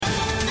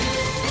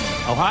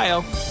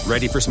Ohio,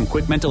 ready for some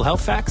quick mental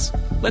health facts?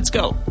 Let's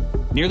go.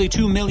 Nearly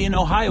 2 million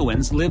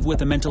Ohioans live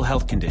with a mental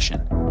health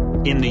condition.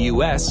 In the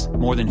U.S.,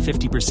 more than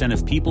 50%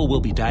 of people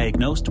will be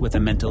diagnosed with a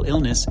mental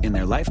illness in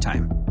their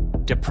lifetime.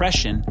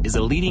 Depression is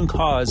a leading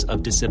cause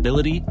of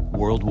disability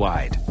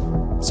worldwide.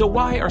 So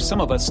why are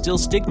some of us still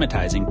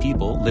stigmatizing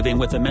people living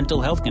with a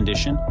mental health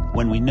condition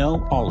when we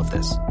know all of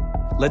this?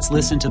 Let's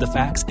listen to the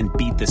facts and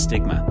beat the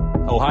stigma.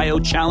 Ohio,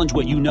 challenge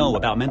what you know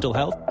about mental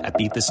health at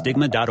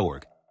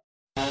beatthestigma.org.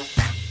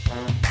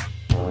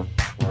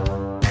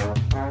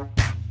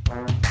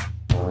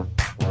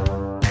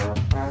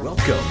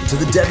 Welcome to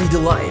the Debbie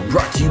Delight,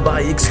 brought to you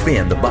by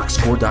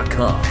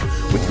ExpandTheBoxScore.com,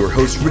 with your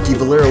hosts Ricky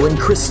Valero and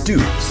Chris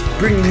Stoops,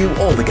 bringing you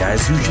all the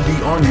guys who should be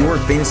on your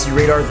fantasy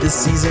radar this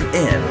season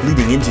and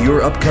leading into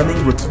your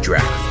upcoming rookie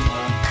draft.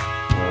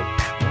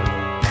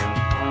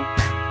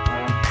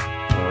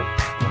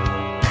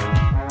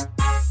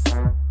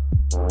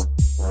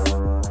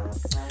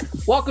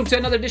 Welcome to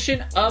another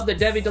edition of the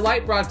Debbie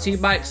Delight, brought to you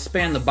by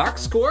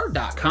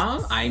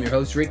ExpandTheBoxScore.com. I am your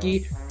host,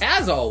 Ricky.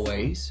 As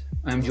always,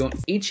 I'm joined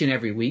each and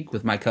every week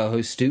with my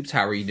co-host, Stoops.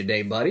 How are you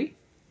today, buddy?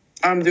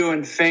 I'm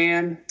doing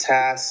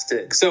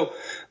fantastic. So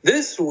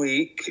this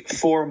week,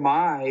 for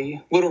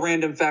my little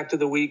random fact of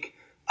the week,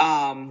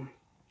 I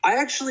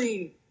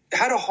actually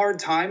had a hard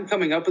time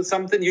coming up with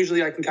something.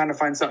 Usually I can kind of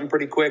find something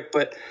pretty quick,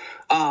 but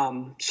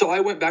so I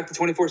went back to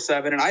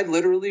 24/7, and I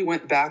literally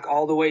went back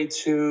all the way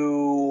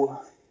to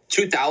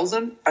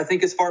 2000, I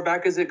think, as far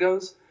back as it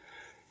goes.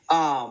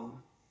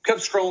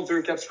 Kept scrolling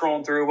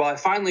through. Well, I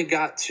finally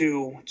got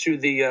to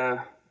the,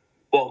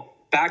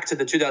 back to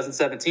the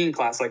 2017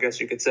 class, I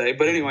guess you could say.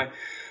 But anyway,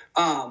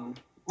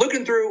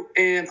 looking through,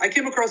 and I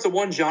came across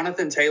one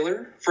Jonathan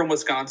Taylor from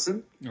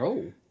Wisconsin.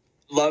 Oh.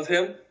 Love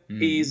him. Mm-hmm.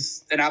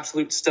 He's an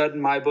absolute stud in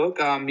my book.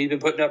 He's been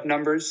putting up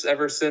numbers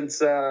ever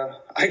since I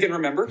can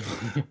remember.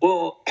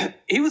 Well,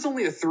 he was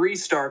only a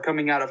 3-star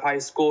coming out of high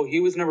school. He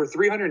was number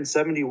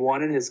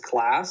 371 in his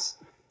class.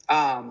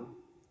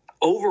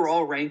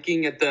 Overall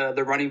ranking at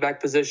the running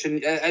back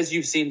position, as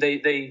you've seen,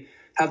 they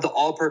have the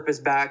all-purpose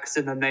backs,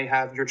 and then they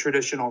have your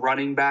traditional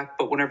running back.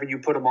 But whenever you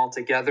put them all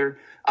together,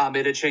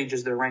 it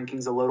changes their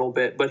rankings a little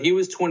bit. But he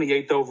was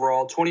 28th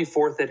overall,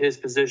 24th at his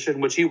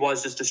position, which he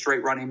was just a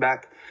straight running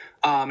back.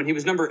 And he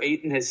was number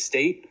 8 in his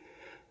state.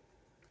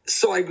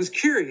 So I was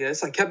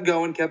curious. I kept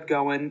going.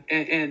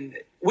 And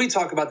we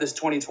talk about this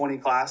 2020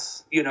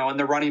 class, and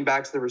the running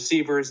backs, the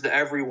receivers, the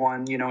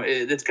everyone,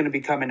 that's going to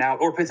be coming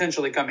out or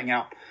potentially coming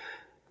out.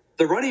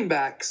 The running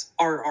backs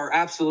are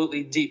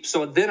absolutely deep.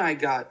 So then I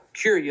got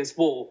curious,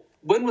 well,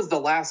 when was the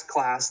last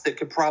class that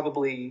could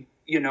probably,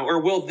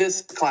 or will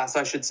this class,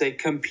 I should say,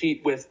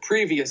 compete with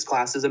previous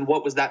classes, and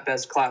what was that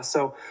best class?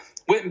 So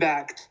went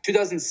back.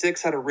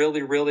 2006 had a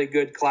really, really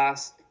good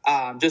class.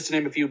 Just to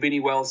name a few: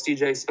 Beanie Wells,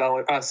 TJ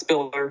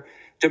Spiller,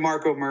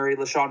 DeMarco Murray,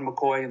 LaShawn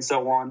McCoy, and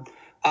so on.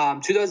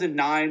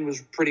 2009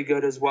 was pretty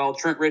good as well.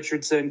 Trent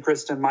Richardson,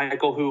 Kristen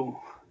Michael, who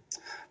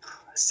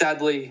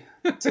sadly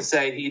to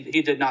say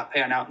he did not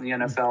pan out in the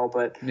NFL,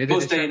 but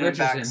most A&M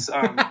backs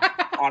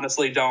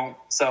honestly don't.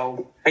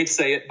 So hate to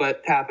say it,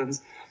 but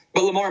happens.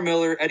 But Lamar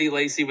Miller, Eddie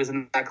Lacy was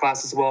in that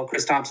class as well.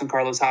 Chris Thompson,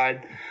 Carlos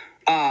Hyde.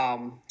 So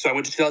I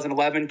went to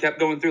 2011, kept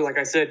going through, like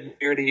I said,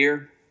 year to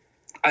year.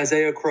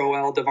 Isaiah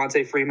Crowell,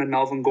 Devontae Freeman,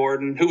 Melvin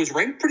Gordon, who was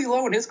ranked pretty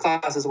low in his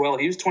class as well.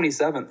 He was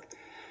 27th.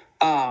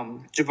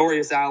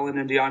 Javorius Allen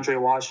and DeAndre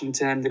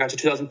Washington. They got to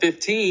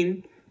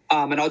 2015.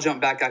 And I'll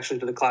jump back actually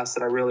to the class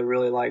that I really,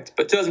 really liked.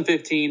 But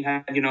 2015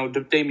 had,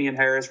 Damian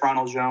Harris,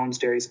 Ronald Jones,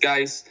 Darius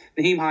Geis,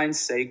 Naheem Hines,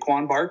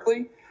 Saquon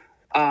Barkley,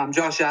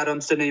 Josh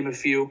Adams, to name a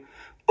few.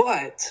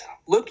 But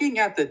looking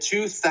at the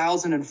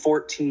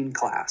 2014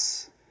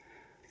 class,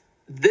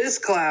 this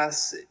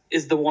class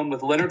is the one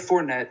with Leonard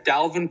Fournette,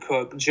 Dalvin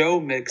Cook, Joe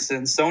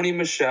Mixon, Sony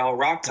Michel,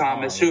 Rock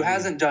Thomas, who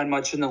hasn't done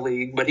much in the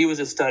league, but he was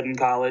a stud in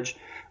college,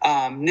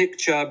 Nick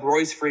Chubb,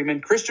 Royce Freeman,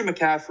 Christian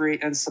McCaffrey,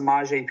 and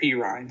Samaje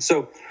Perine.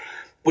 So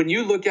when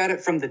you look at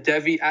it from the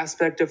Devy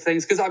aspect of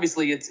things, because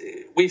obviously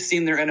we've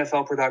seen their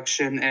NFL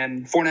production,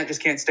 and Fournette just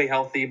can't stay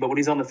healthy, but when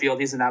he's on the field,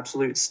 he's an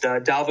absolute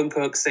stud. Dalvin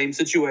Cook, same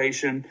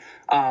situation.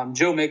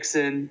 Joe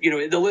Mixon,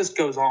 the list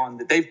goes on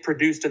that they've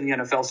produced in the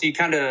NFL. So you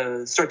kind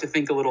of start to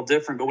think a little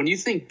different. But when you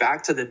think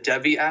back to the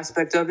Devy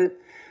aspect of it,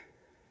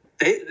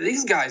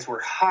 these guys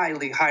were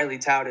highly, highly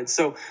touted.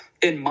 So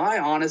in my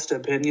honest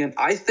opinion,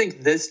 I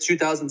think this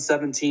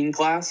 2017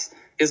 class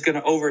is going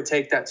to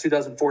overtake that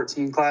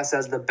 2014 class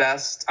as the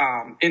best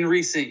in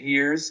recent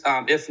years,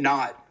 if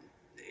not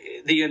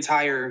the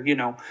entire,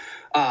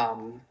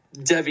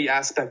 Devy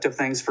aspect of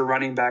things for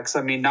running backs.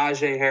 I mean,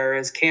 Najee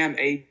Harris, Cam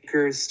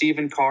Akers,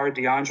 Stephen Carr,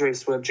 DeAndre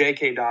Swift,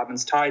 J.K.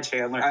 Dobbins, Ty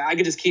Chandler. I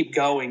could just keep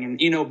going. And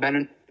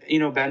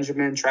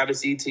Benjamin,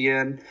 Travis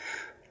Etienne,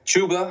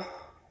 Chuba,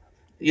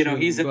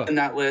 he's in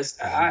that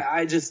list.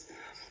 I just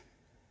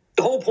 –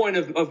 the whole point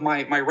of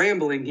my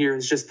rambling here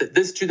is just that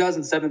this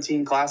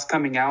 2017 class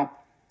coming out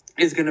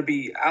is going to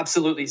be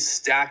absolutely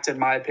stacked, in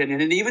my opinion.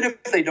 And even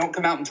if they don't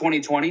come out in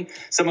 2020,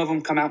 some of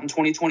them come out in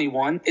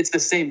 2021, it's the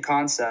same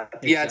concept.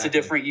 Exactly. Yeah, it's a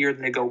different year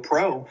than they go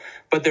pro,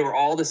 but they were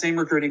all the same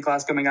recruiting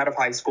class coming out of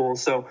high school.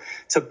 So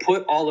to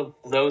put all of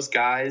those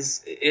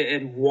guys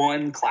in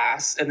one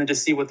class and then to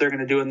see what they're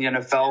going to do in the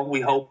NFL,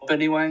 we hope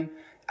anyway,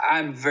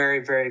 I'm very,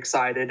 very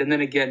excited. And then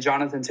again,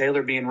 Jonathan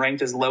Taylor being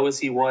ranked as low as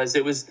he was,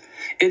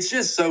 it's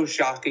just so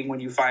shocking when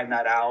you find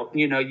that out.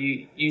 You know,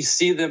 you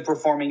see them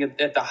performing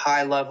at the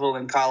high level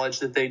in college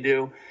that they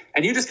do,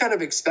 and you just kind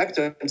of expect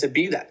them to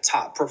be that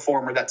top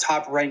performer, that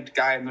top ranked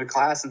guy in their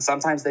class. And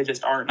sometimes they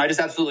just aren't. And I just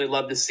absolutely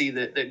love to see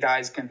that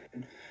guys can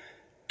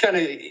kind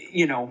of,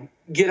 you know,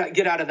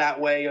 get out of that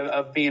way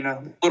of being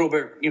a little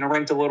bit, you know,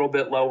 ranked a little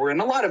bit lower.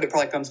 And a lot of it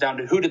probably comes down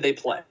to who did they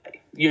play?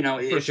 You know,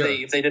 if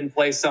they didn't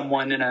play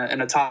someone in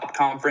a top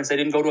conference, they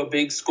didn't go to a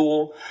big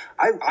school.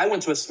 I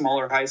went to a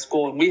smaller high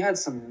school, and we had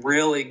some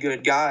really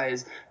good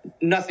guys,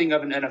 nothing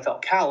of an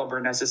NFL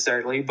caliber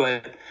necessarily,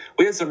 but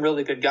we had some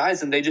really good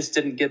guys, and they just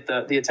didn't get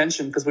the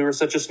attention because we were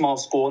such a small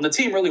school, and the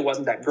team really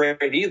wasn't that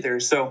great either.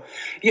 So,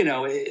 you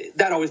know,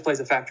 that always plays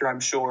a factor,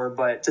 I'm sure.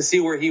 But to see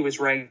where he was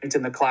ranked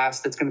in the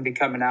class that's going to be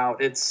coming out,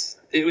 it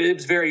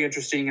was very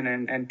interesting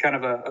and kind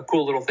of a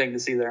cool little thing to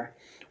see there.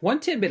 One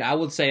tidbit I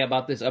would say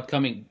about this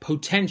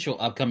potential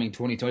upcoming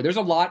 2020, there's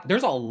a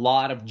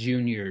lot of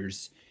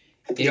juniors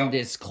in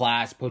this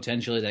class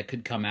potentially that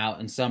could come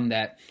out, and some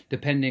that,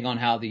 depending on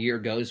how the year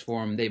goes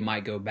for them, they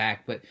might go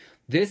back. But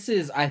this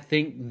is, I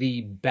think,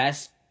 the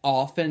best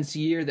offense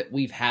year that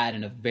we've had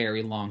in a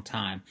very long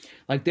time.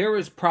 Like, there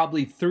was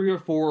probably 3 or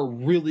 4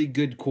 really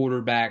good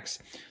quarterbacks.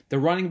 The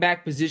running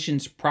back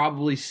position's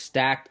probably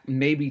stacked,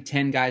 maybe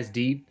 10 guys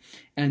deep.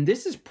 And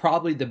this is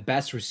probably the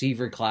best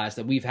receiver class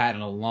that we've had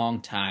in a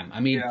long time. I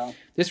mean,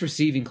 This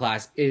receiving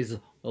class is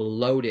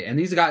loaded. And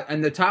these guys,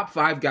 and the top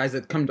 5 guys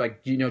that come,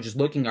 like, you know, just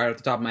looking right off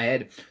the top of my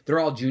head, they're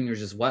all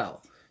juniors as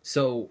well.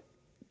 So,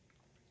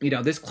 you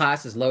know, this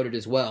class is loaded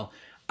as well.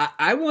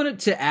 I wanted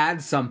to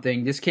add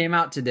something. This came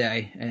out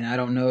today, and I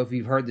don't know if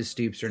you've heard the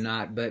Stoops or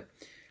not, but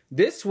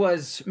this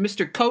was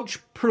Mr. Coach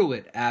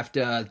Pruitt after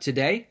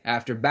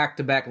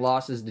back-to-back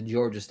losses to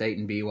Georgia State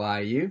and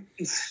BYU.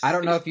 I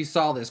don't know if you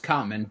saw this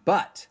comment,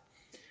 but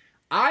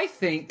I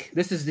think,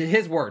 this is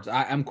his words,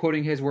 I'm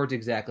quoting his words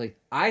exactly,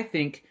 I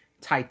think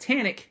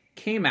Titanic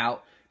came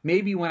out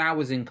maybe when I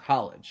was in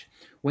college.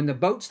 When the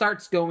boat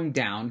starts going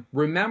down,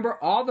 remember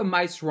all the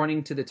mice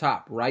running to the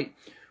top, right?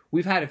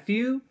 We've had a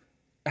few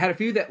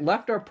that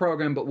left our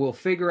program, but we'll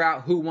figure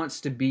out who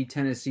wants to be a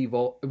Tennessee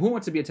Vol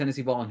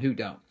and who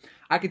don't.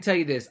 I can tell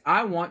you this,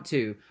 I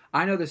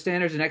know the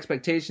standards and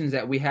expectations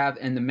that we have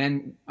and the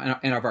men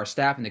and of our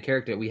staff and the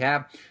character that we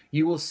have,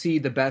 you will see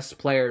the best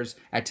players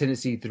at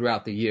Tennessee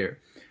throughout the year.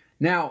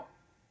 Now,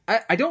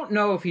 I don't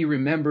know if he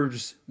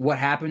remembers what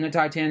happened to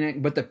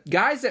Titanic, but the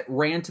guys that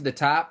ran to the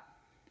top,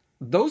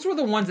 those were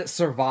the ones that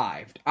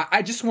survived.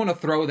 I just want to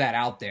throw that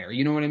out there.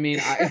 You know what I mean?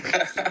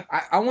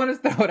 I want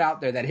to throw it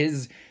out there that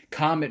his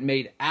comment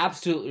made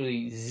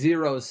absolutely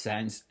zero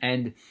sense,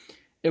 and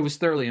it was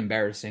thoroughly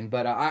embarrassing.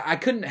 But I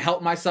couldn't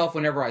help myself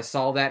whenever I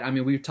saw that. I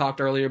mean, we talked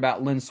earlier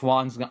about Lynn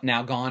Swan's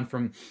now gone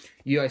from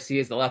USC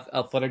as the left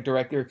athletic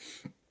director.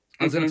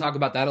 I was going to talk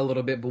about that a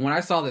little bit, but when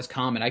I saw this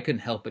comment, I couldn't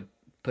help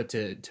but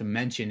to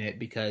mention it,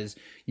 because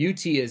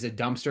UT is a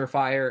dumpster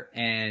fire,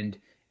 and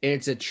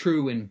it's a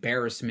true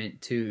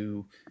embarrassment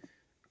to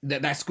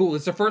that school.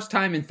 It's the first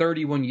time in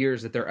 31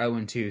 years that they're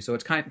 0-2, so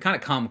it's kind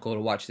of comical to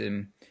watch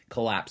them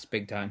collapse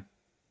big time.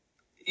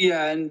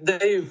 Yeah, and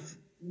they've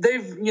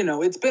you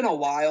know, it's been a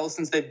while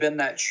since they've been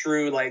that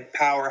true, like,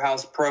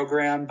 powerhouse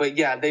program, but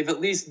yeah, they've at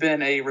least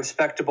been a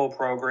respectable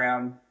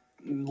program,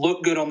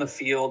 look good on the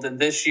field, and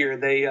this year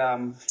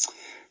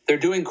they're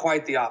doing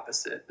quite the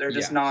opposite. They're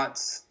just not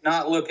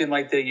looking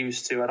like they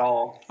used to at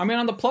all. I mean,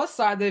 on the plus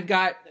side, they've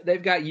got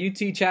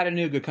UT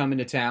Chattanooga coming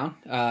to town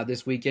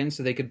this weekend,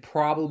 so they could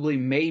probably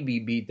maybe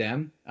beat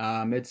them.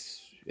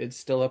 It's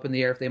still up in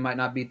the air if they might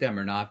not beat them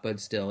or not, but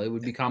still, it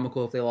would be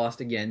comical if they lost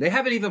again. They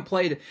haven't even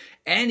played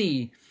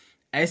any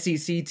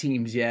SEC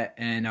teams yet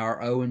and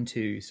are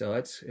 0-2, so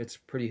it's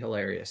pretty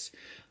hilarious.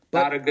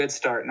 But, not a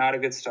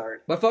good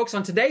start. But folks,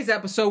 on today's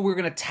episode, we're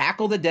going to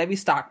tackle the Devy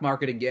stock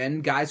market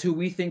again. Guys who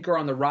we think are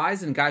on the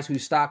rise and guys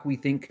whose stock we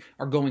think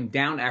are going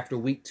down after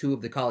week 2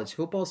 of the college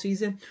football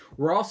season.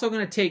 We're also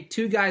going to take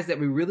 2 guys that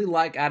we really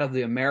like out of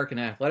the American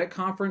Athletic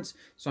Conference.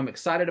 So I'm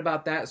excited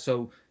about that.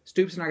 So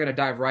Stoops and I are going to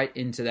dive right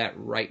into that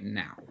right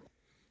now.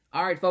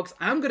 All right, folks,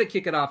 I'm going to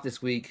kick it off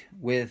this week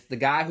with the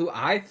guy who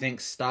I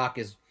think stock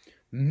is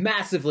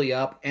massively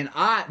up. And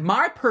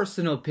my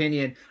personal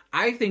opinion,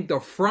 I think the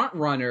front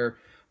runner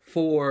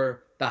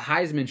for the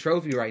Heisman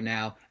Trophy right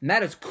now, and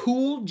that is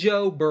Cool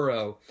Joe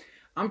Burrow.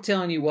 I'm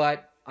telling you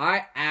what,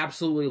 I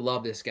absolutely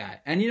love this guy.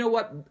 And you know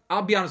what?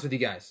 I'll be honest with you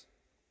guys.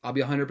 I'll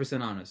be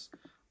 100% honest.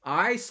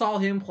 I saw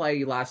him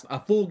play a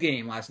full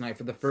game last night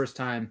for the first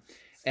time,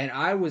 and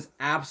I was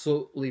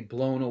absolutely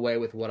blown away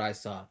with what I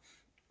saw.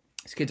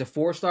 This kid's a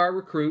 4-star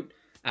recruit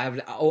out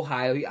of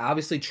Ohio. He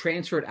obviously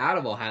transferred out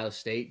of Ohio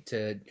State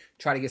to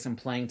try to get some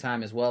playing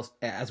time as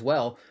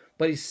well.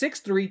 but he's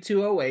 6'3",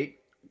 208.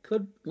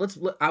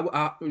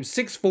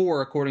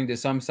 6'4" according to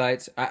some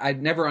sites. I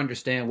never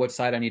understand what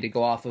site I need to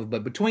go off of,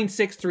 but between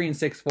 6'3" and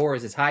 6'4"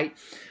 is his height.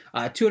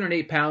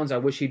 208 pounds. I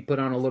wish he'd put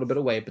on a little bit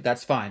of weight, but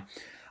that's fine.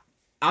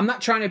 I'm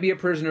not trying to be a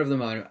prisoner of the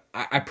moment.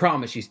 I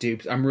promise you,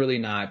 Stoops, I'm really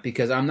not,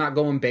 because I'm not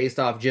going based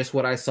off just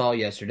what I saw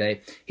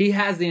yesterday. He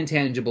has the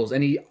intangibles,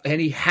 and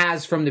he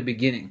has from the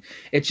beginning.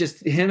 It's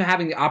just him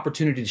having the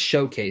opportunity to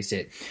showcase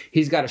it.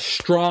 He's got a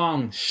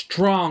strong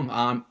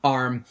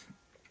arm.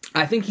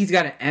 I think he's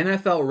got an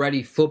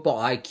NFL-ready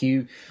football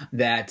IQ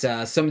that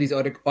some of these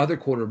other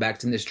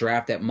quarterbacks in this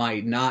draft that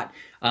might not.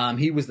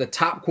 He was the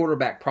top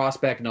quarterback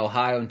prospect in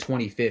Ohio in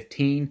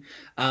 2015.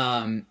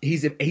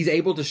 He's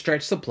able to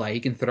stretch the play.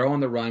 He can throw on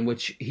the run,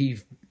 which he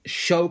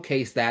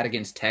showcased that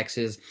against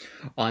Texas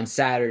on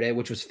Saturday,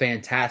 which was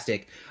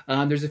fantastic.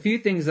 There's a few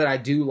things that I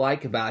do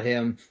like about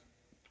him.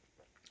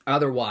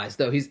 Otherwise,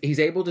 though, he's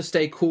able to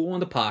stay cool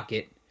in the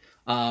pocket.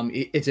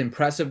 It's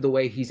impressive the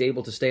way he's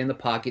able to stay in the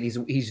pocket.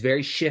 He's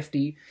very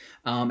shifty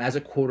as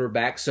a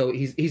quarterback. So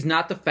he's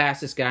not the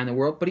fastest guy in the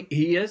world, but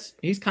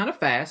he's kind of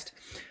fast.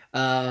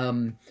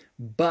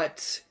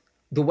 But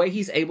the way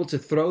he's able to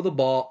throw the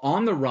ball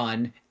on the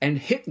run and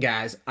hit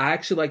guys, I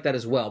actually like that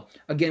as well.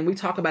 Again, we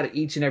talk about it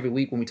each and every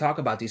week when we talk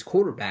about these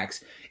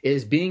quarterbacks,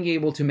 is being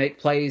able to make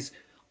plays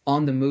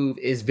on the move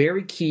is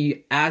very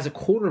key as a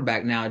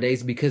quarterback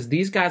nowadays, because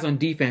these guys on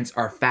defense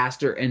are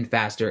faster and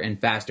faster and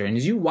faster. And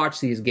as you watch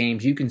these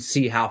games, you can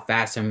see how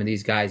fast some of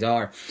these guys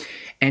are.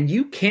 And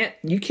you can't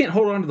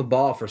hold on to the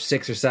ball for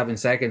 6 or 7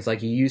 seconds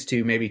like you used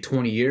to maybe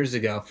 20 years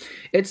ago.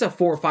 It's a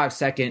 4 or 5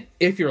 second,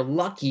 if you're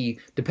lucky,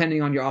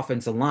 depending on your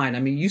offensive line. I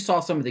mean, you saw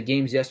some of the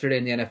games yesterday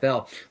in the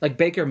NFL. Like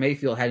Baker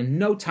Mayfield had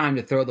no time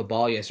to throw the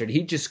ball yesterday.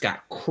 He just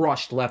got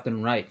crushed left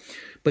and right.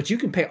 But you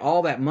can pay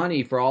all that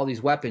money for all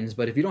these weapons,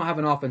 but if you don't have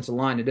an offensive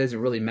line, it doesn't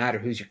really matter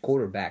who's your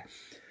quarterback.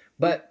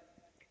 But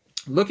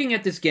looking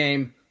at this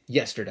game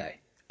yesterday,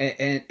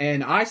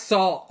 and I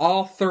saw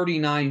all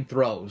 39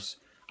 throws.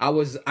 I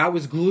was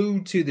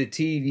glued to the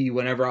TV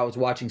whenever I was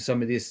watching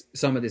some of these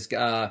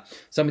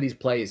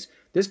plays.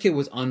 This kid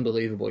was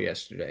unbelievable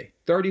yesterday.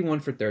 31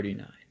 for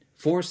 39,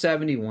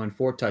 471,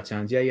 4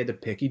 touchdowns. Yeah, he had the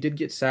pick. He did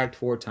get sacked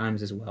 4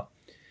 times as well.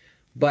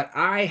 But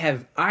I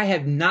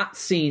have not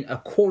seen a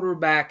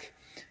quarterback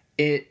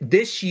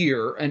this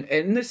year,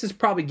 and this is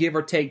probably give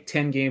or take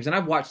 10 games, and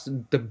I've watched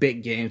the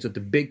big games with the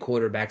big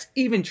quarterbacks,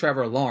 even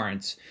Trevor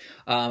Lawrence.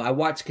 I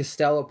watched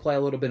Costello play a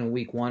little bit in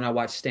week 1. I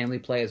watched Stanley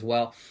play as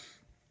well.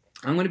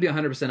 I'm going to be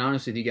 100%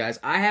 honest with you guys.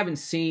 I haven't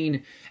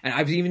seen, and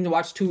I've even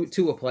watched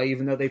Tua play,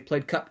 even though they've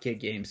played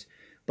cupcake games,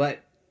 but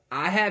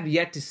I have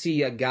yet to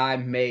see a guy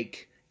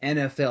make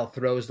NFL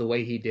throws the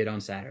way he did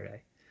on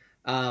Saturday.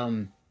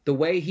 The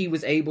way he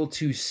was able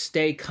to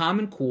stay calm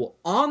and cool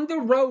on the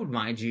road,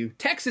 mind you.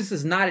 Texas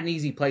is not an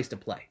easy place to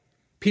play.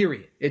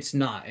 Period. It's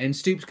not. And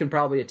Stoops can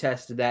probably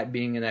attest to that,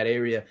 being in that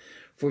area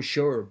for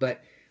sure.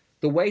 But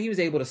the way he was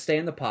able to stay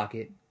in the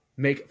pocket,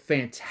 make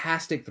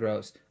fantastic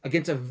throws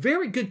against a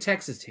very good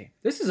Texas team.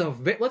 This is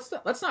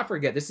let's not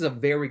forget, this is a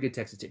very good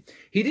Texas team.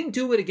 He didn't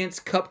do it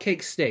against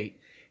Cupcake State.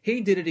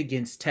 He did it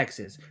against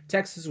Texas.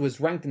 Texas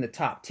was ranked in the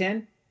top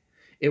 10.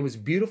 It was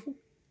beautiful.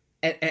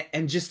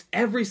 And just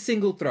every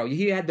single throw.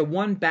 He had the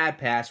one bad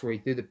pass where he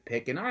threw the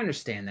pick, and I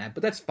understand that,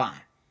 but that's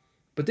fine.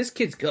 But this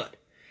kid's good.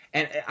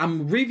 And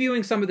I'm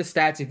reviewing some of the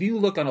stats. If you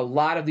look on a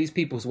lot of these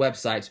people's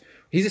websites,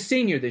 he's a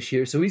senior this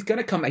year, so he's going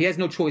to come out. He has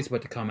no choice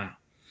but to come out.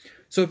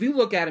 So if you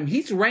look at him,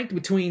 he's ranked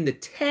between the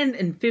 10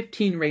 and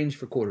 15 range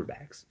for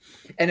quarterbacks.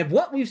 And of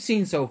what we've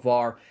seen so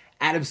far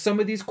out of some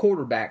of these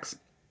quarterbacks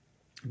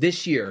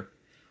this year,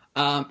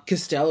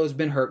 Costello's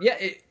been hurt. Yeah,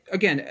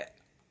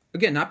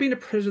 Again, not being a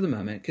prisoner of the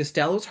moment,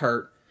 Costello's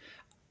hurt.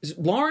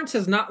 Lawrence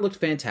has not looked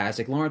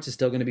fantastic. Lawrence is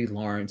still going to be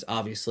Lawrence,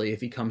 obviously, if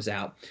he comes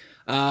out.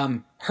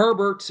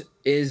 Herbert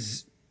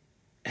has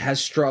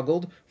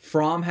struggled.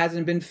 Fromm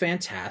hasn't been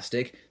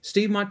fantastic.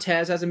 Steve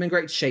Montez hasn't been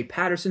great. Shea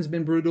Patterson's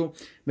been brutal.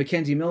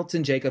 Mackenzie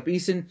Milton, Jacob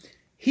Eason.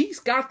 He's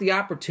got the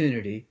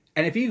opportunity.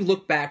 And if you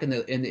look back in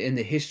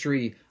the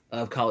history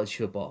of college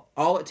football,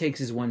 all it takes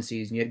is one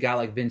season. You had a guy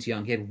like Vince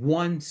Young. He had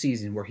one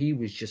season where he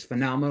was just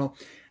phenomenal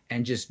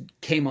and just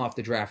came off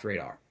the draft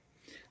radar.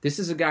 This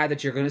is a guy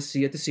that you're going to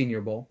see at the Senior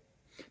Bowl.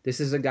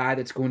 This is a guy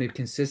that's going to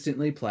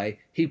consistently play.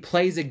 He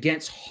plays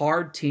against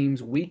hard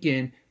teams week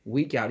in,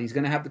 week out. He's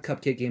going to have the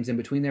cupcake games in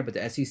between there, but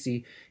the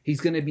SEC,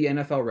 he's going to be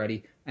NFL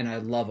ready, and I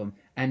love him.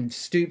 And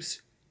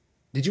Stoops,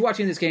 did you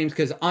watch any of these games?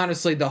 Because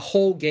honestly, the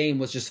whole game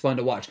was just fun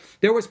to watch.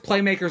 There was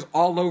playmakers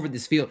all over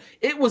this field.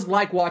 It was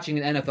like watching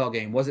an NFL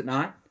game, was it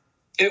not?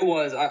 It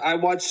was. I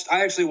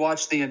actually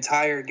watched the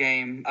entire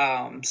game,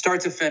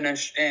 start to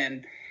finish,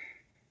 and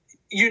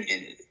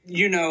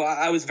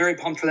I was very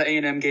pumped for the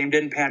A&M game.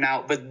 Didn't pan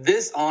out, but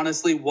this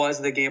honestly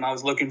was the game I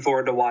was looking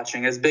forward to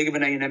watching. As big of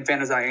an A&M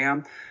fan as I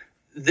am,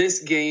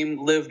 this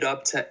game lived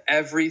up to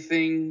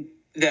everything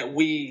that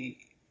we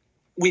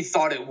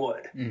thought it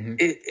would.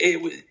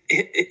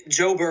 Mm-hmm.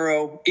 Joe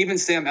Burrow, even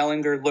Sam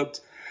Ehlinger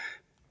looked.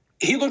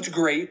 He looked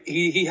great.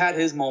 He had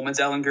his moments.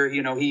 Ehlinger,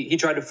 he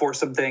tried to force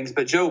some things,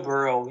 but Joe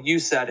Burrow, you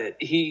said it.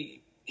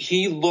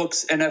 He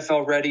looks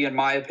NFL ready, in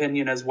my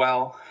opinion, as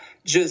well.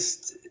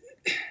 Just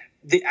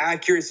the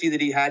accuracy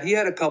that he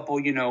had a couple,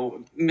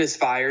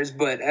 misfires,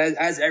 but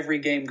as every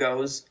game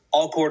goes,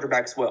 all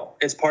quarterbacks will.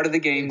 It's part of the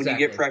game. Exactly. When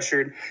you get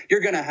pressured,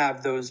 you're going to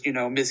have those,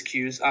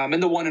 miscues.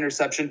 And the one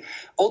interception,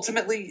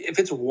 ultimately, if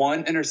it's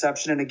one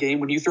interception in a game,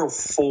 when you throw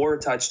 4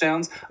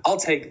 touchdowns, I'll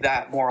take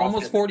that more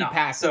almost often. 40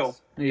 passes. So,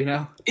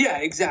 Yeah,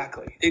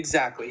 exactly.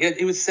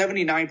 It was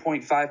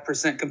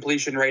 79.5%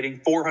 completion rating,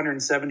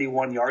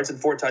 471 yards and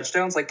 4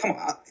 touchdowns. Like, come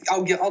on,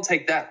 I'll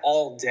take that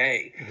all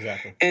day.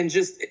 Exactly. And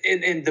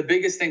and the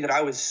biggest thing that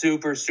I was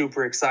super,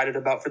 super excited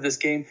about for this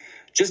game,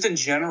 just in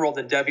general,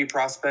 the Devy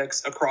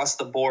prospects across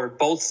the board,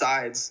 both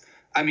sides.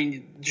 I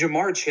mean,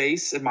 Jamar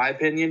Chase, in my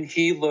opinion,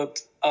 he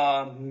looked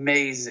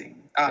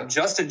amazing.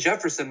 Justin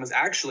Jefferson was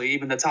actually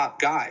even the top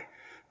guy.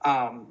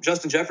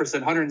 Justin Jefferson,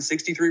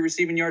 163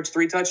 receiving yards,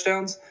 3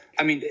 touchdowns.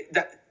 I mean,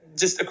 that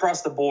just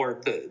across the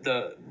board.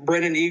 The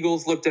Brennan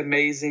Eagles looked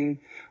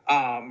amazing.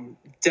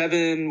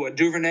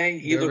 Duvernay,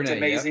 he looked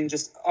amazing. Yep.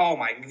 Just, oh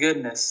my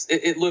goodness.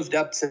 It lived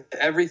up to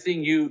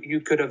everything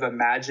you could have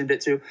imagined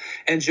it to.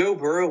 And Joe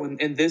Burrow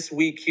in this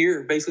week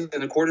here, basically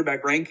in the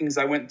quarterback rankings,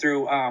 I went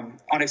through on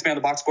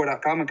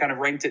expandtheboxscore.com and kind of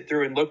ranked it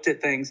through and looked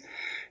at things.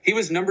 He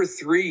was number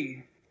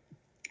 3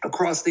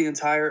 across the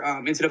entire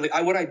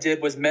NCAA. What I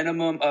did was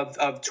minimum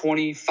of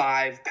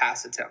 25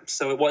 pass attempts.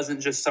 So it wasn't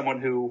just someone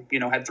who,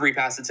 had 3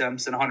 pass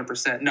attempts and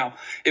 100%. No,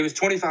 it was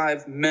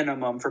 25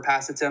 minimum for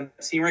pass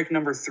attempts. He ranked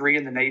number 3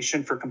 in the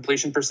nation for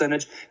completion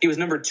percentage. He was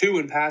number 2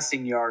 in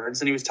passing yards,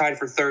 and he was tied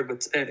for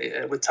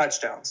 3rd with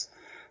touchdowns.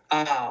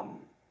 And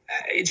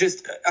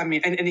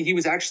he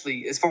was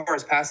actually, as far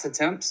as pass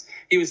attempts,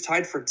 he was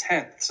tied for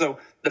 10th. So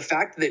the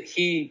fact that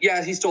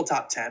he's still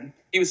top 10.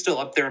 He was still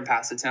up there in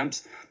pass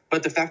attempts.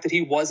 But the fact that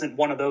he wasn't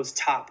one of those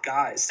top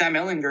guys. Sam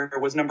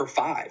Ehlinger was number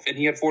 5, and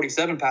he had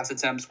 47 pass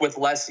attempts with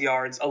less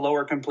yards, a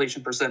lower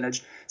completion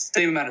percentage,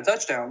 same amount of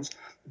touchdowns.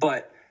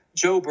 But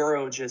Joe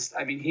Burrow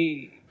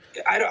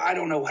I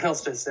don't know what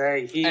else to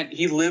say.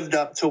 He lived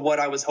up to what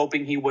I was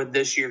hoping he would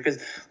this year. Because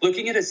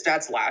looking at his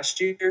stats last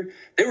year,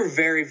 they were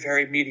very,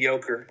 very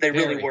mediocre. They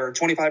really were.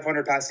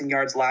 2,500 passing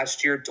yards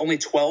last year, only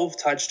 12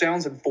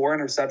 touchdowns and 4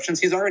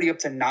 interceptions. He's already up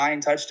to 9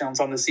 touchdowns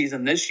on the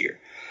season this year.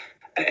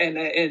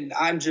 And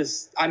I'm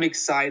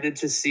excited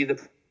to see that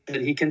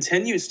he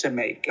continues to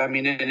make. I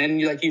mean,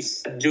 and like you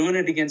said, doing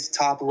it against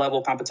top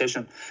level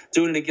competition,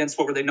 doing it against,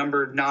 what were they,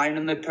 number 9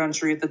 in the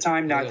country at the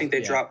time? Now I think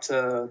they dropped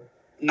to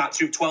not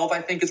 12,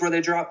 I think is where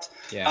they dropped.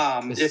 Yeah,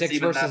 6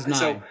 versus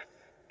 9.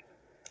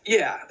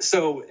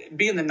 So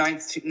being the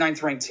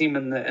ninth ranked team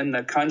in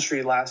the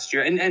country last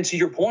year, and to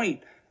your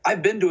point,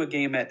 I've been to a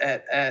game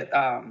at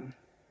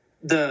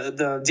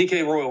the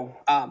DK Royal.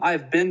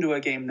 I've been to a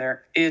game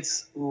there.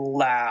 It's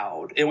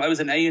loud. It was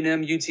an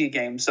A&M UT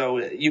game, so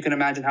you can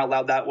imagine how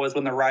loud that was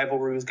when the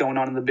rivalry was going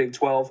on in the Big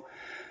 12.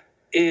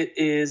 It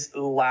is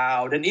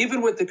loud. And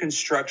even with the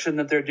construction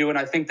that they're doing,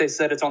 I think they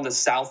said it's on the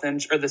south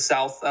end or the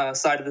south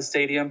side of the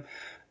stadium.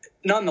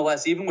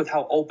 Nonetheless, even with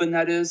how open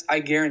that is, I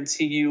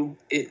guarantee you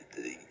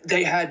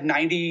they had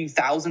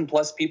 90,000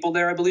 plus people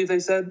there, I believe they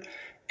said.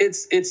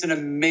 It's an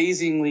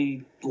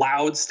amazingly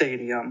loud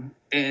stadium,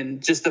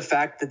 and just the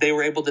fact that they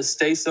were able to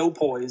stay so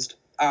poised,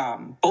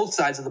 both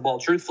sides of the ball,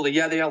 truthfully.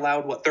 Yeah, they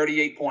allowed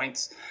 38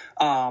 points.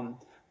 But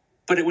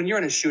when you're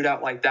in a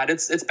shootout like that,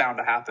 it's bound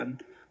to happen.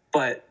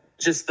 But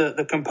just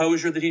the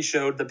composure that he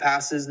showed, the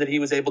passes that he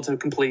was able to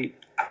complete,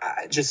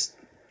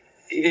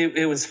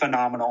 it was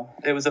phenomenal.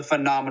 It was a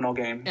phenomenal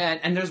game.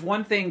 And there's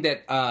one thing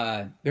that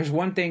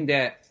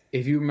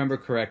if you remember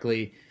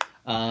correctly,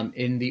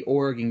 in the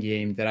Oregon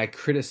game that I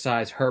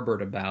criticized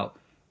Herbert about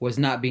was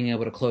not being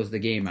able to close the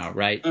game out,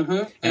 right?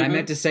 I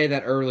meant to say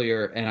that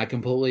earlier, and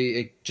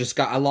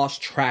I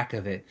lost track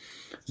of it.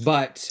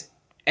 But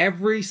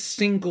every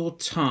single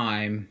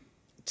time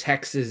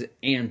Texas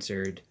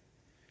answered,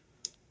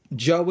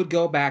 Joe would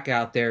go back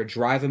out there,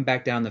 drive him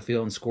back down the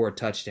field, and score a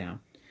touchdown.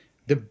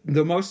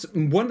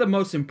 One of the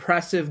most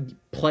impressive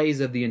plays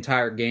of the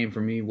entire game for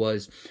me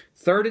was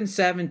 3rd and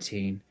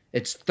 17.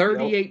 It's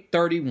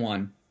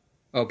 38-31.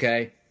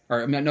 Okay.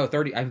 Or no,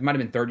 30. It might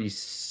have been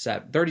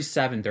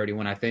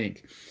 37-31, I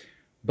think.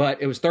 But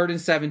it was 3rd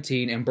and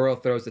 17, and Burrow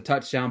throws the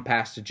touchdown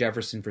pass to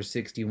Jefferson for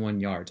 61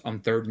 yards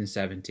on 3rd and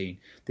 17.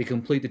 They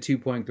complete the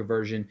 2-point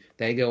conversion.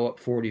 They go up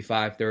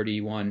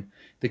 45-31.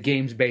 The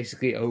game's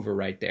basically over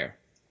right there.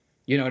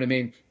 You know what I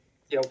mean?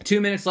 Yep. 2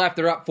 minutes left.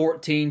 They're up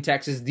 14.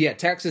 Texas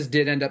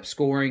did end up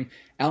scoring.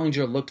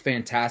 Ehlinger looked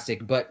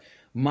fantastic, but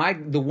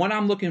the one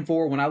I'm looking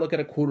for when I look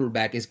at a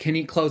quarterback is, can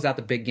he close out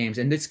the big games?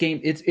 And this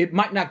game, it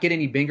might not get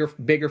any bigger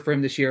for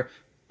him this year,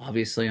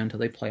 obviously, until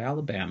they play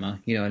Alabama.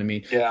 You know what I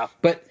mean? Yeah.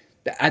 But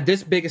at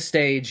this biggest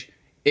stage,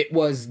 it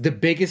was the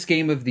biggest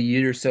game of the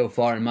year so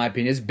far, in my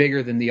opinion. It's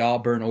bigger than the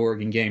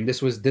Auburn-Oregon game.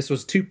 This was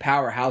 2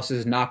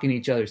 powerhouses knocking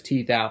each other's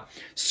teeth out,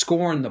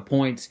 scoring the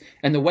points,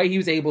 and the way he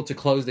was able to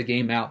close the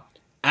game out,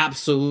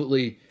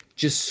 absolutely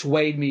just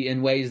swayed me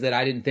in ways that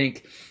I didn't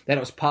think that it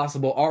was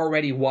possible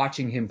already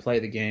watching him play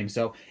the game.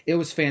 So it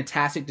was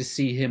fantastic to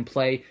see him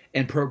play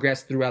and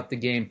progress throughout the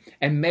game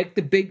and make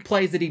the big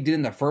plays that he did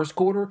in the first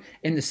quarter,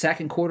 in the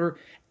second quarter,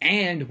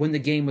 and when the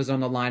game was on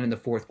the line in the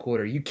fourth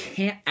quarter. You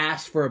can't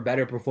ask for a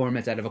better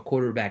performance out of a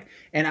quarterback.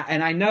 And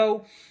I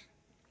know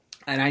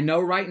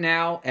right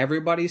now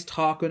everybody's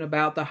talking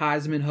about the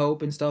Heisman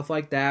hope and stuff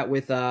like that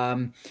with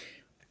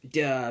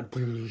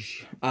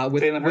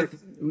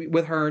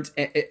Hurts.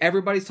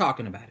 Everybody's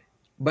talking about it.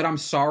 But I'm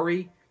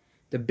sorry,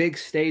 the big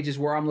stage is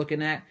where I'm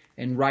looking at,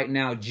 and right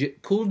now,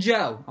 Cool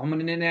Joe, I'm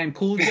going to name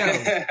Cool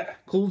Joe.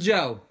 Cool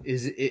Joe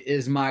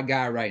is my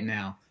guy right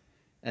now.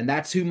 And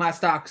that's who my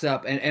stock's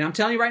up. And I'm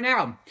telling you right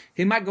now,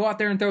 he might go out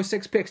there and throw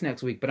 6 picks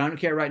next week, but I don't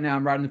care right now.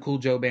 I'm riding the Cool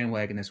Joe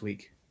bandwagon this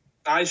week.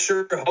 I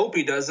sure hope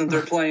he doesn't.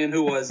 They're playing,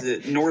 who was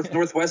it?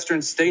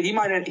 Northwestern State.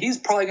 He's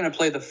probably going to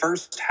play the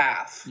first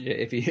half.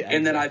 Yeah,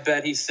 and then I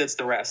bet he sits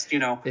the rest,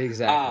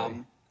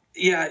 Exactly.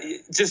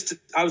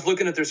 I was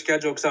looking at their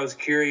schedule because I was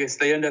curious.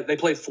 They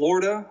play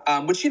Florida,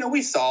 which,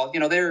 we saw, they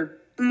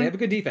have a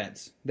good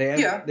defense.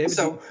 They have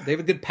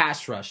a good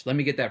pass rush. Let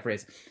me get that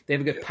phrase. They have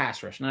a good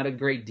pass rush. Not a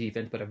great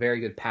defense, but a very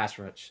good pass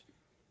rush.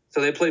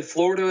 So they play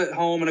Florida at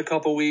home in a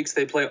couple weeks.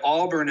 They play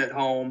Auburn at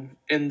home,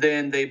 and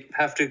then they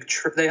have to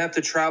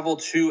travel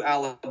to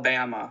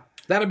Alabama.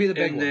 That'll be the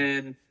big one.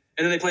 And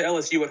then they play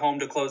LSU at home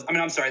to close.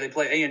 They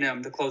play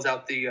A&M to close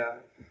out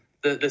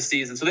the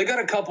season. So they got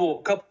a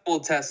couple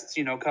of tests,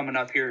 coming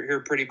up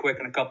here pretty quick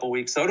in a couple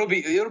weeks. So it'll be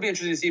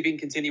interesting to see if he can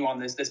continue on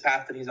this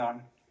path that he's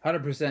on.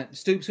 100%.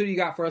 Stoops, who do you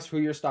got for us for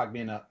your stock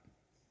being up?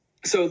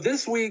 So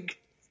this week,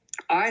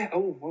 I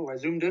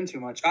zoomed in too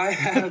much. I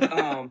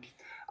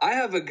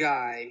have a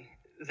guy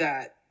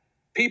that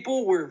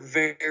people were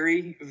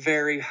very,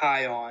 very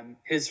high on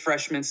his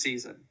freshman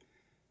season.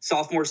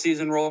 Sophomore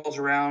season rolls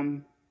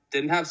around,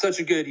 didn't have such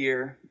a good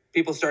year.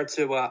 People start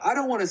to, I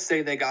don't want to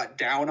say they got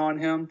down on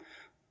him,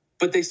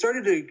 but they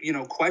started to,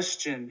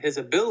 question his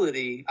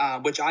ability,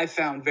 which I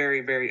found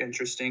very, very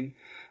interesting.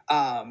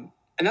 And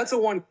that's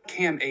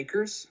Cam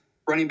Akers,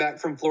 running back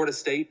from Florida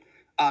State.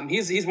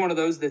 He's one of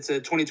those that's a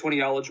 2020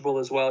 eligible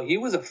as well. He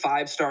was a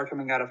 5-star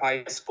coming out of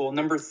high school,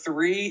 number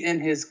 3 in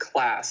his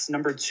class,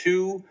 number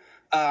 2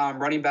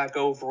 running back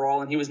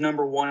overall, and he was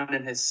number 1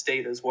 in his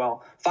state as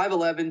well.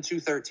 5'11",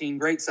 213,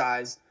 great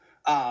size.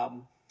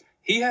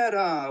 He had,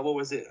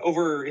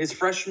 over his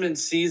freshman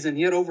season,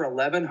 he had over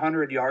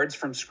 1,100 yards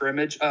from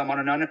scrimmage on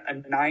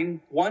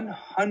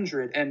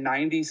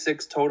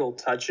 196 total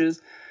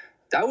touches.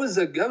 That was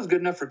good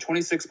enough for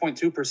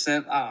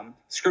 26.2%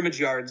 scrimmage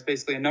yards,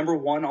 basically a number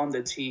 1 on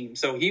the team.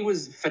 So he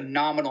was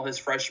phenomenal his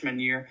freshman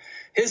year.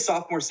 His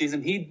sophomore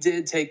season, he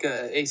did take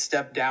a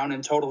step down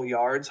in total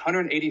yards,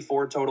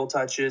 184 total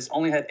touches,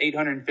 only had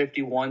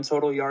 851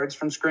 total yards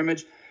from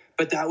scrimmage,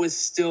 but that was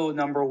still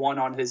number 1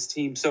 on his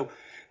team. So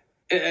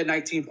at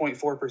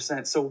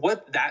 19.4%. So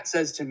what that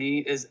says to me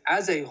is,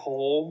 as a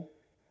whole,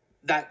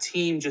 that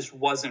team just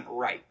wasn't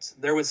right.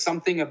 There was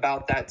something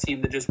about that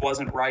team that just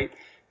wasn't right.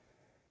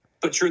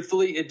 But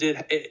truthfully,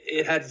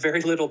 it had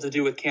very little to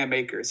do with Cam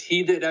Akers.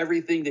 He did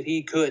everything that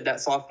he could that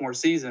sophomore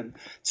season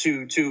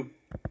to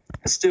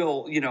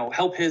still,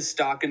 help his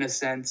stock in a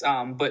sense.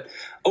 But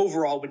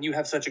overall, when you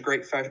have such a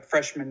great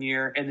freshman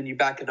year and then you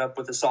back it up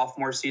with a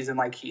sophomore season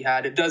like he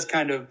had, it does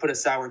kind of put a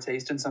sour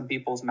taste in some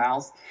people's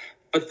mouth.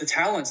 But the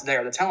talent's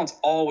there. The talent's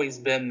always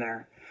been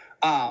there.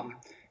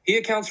 He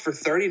accounts for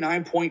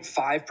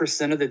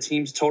 39.5% of the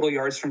team's total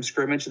yards from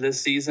scrimmage this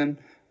season.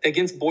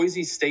 Against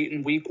Boise State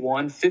in week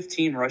 1,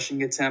 15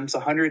 rushing attempts,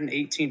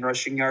 118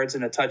 rushing yards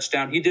and a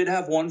touchdown. He did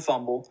have 1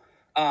 fumble,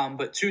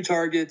 but 2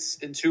 targets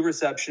and 2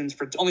 receptions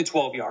for only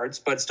 12 yards,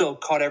 but still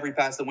caught every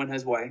pass that went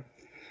his way.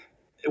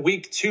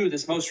 Week 2,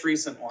 this most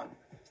recent one,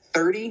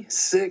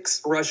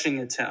 36 rushing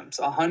attempts,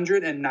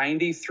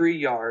 193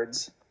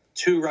 yards,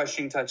 2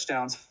 rushing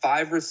touchdowns,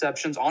 5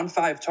 receptions on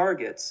 5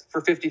 targets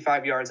for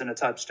 55 yards and a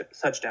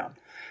touchdown.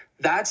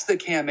 That's the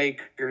Cam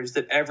Akers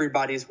that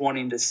everybody's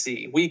wanting to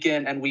see week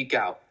in and week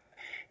out.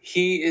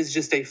 He is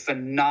just a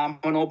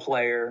phenomenal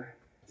player,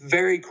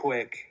 very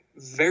quick,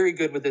 very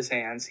good with his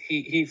hands.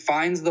 He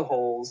finds the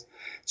holes.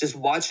 Just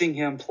watching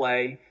him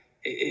play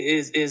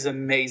is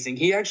amazing.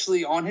 He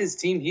actually, on his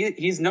team,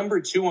 he's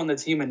number 2 on the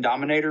team in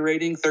dominator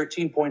rating,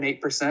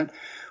 13.8%,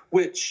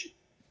 which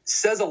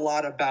says a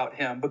lot about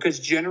him,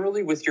 because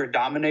generally with your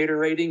dominator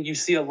rating, you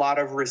see a lot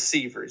of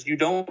receivers. You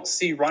don't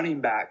see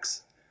running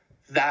backs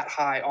that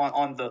high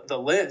on the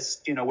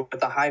list,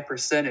 with a high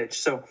percentage.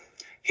 So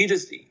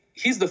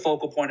he's the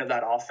focal point of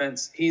that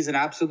offense. He's an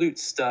absolute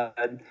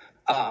stud.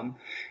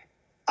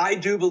 I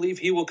do believe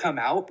he will come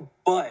out,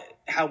 but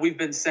how we've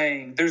been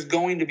saying, there's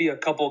going to be a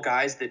couple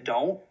guys that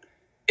don't.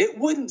 It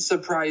wouldn't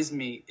surprise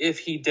me if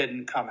he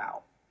didn't come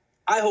out.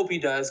 I hope he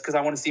does, because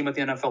I want to see him at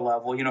the NFL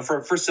level,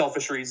 for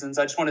selfish reasons.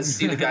 I just want to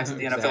see the guys at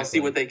the NFL, Exactly.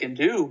 see what they can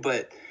do.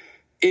 But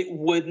it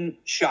wouldn't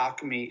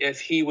shock me if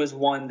he was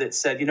one that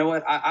said, you know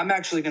what, I'm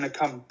actually going to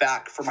come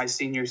back for my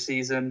senior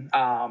season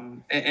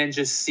and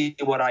just see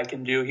what I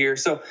can do here.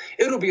 So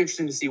it'll be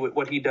interesting to see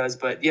what he does.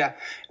 But yeah,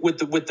 with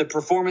the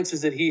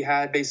performances that he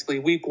had basically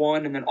week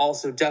 1 and then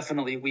also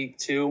definitely week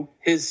 2,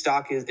 his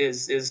stock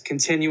is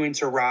continuing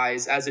to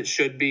rise as it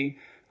should be.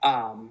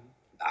 I'm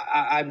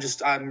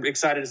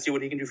excited to see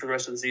what he can do for the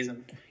rest of the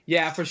season.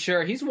 Yeah, for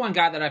sure. He's one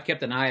guy that I've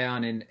kept an eye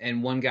on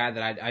and one guy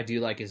that I do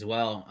like as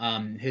well.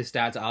 His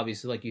stats,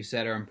 obviously, like you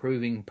said, are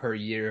improving per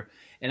year.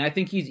 And I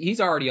think he's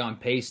already on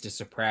pace to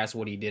surpass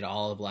what he did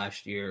all of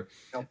last year.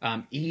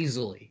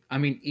 Easily. I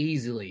mean,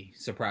 easily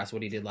surpass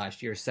what he did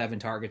last year. 7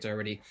 targets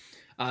already.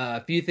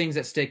 A few things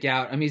that stick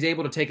out. I mean, he's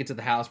able to take it to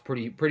the house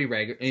pretty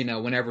regular,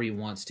 whenever he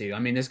wants to. I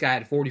mean, this guy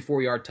had a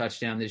 44-yard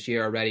touchdown this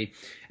year already,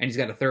 and he's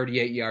got a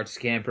 38-yard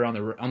scamper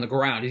on the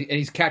ground. And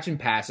he's catching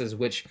passes,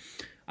 which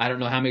I don't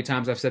know how many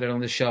times I've said it on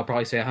this show. I'll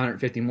probably say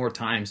 150 more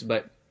times,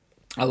 but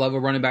I love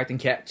a running back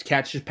that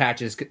catches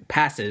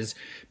passes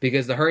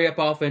because the hurry-up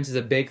offense is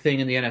a big thing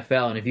in the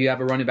NFL, and if you have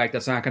a running back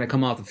that's not going to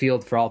come off the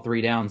field for all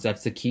 3 downs,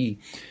 that's the key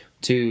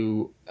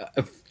to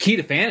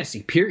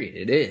fantasy, period.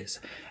 It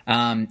is.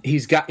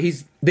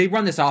 They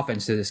run this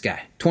offense to this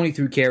guy.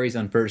 23 carries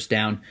on first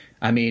down.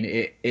 I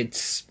mean, I'm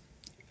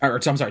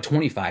sorry,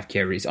 25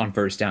 carries on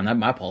first down.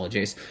 My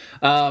apologies.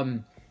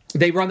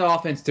 They run the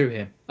offense through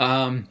him.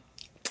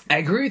 I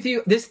agree with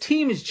you. This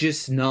team is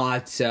just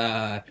not.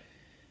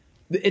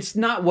 It's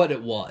not what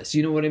it was.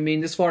 You know what I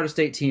mean? This Florida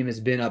State team has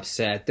been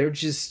upset. They're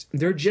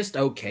just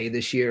okay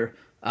this year.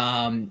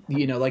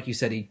 Like you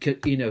said,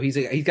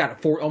 he's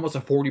got almost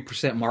a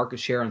 40% market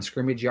share on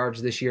scrimmage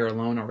yards this year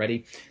alone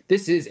already.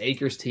 This is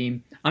Akers'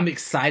 team. I'm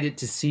excited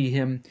to see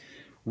him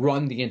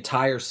run the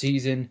entire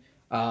season.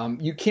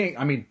 You can't.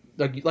 I mean,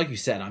 like you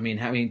said. I mean,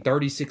 having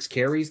 36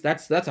 carries,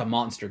 that's a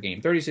monster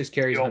game. 36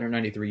 carries,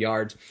 193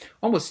 yards,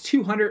 almost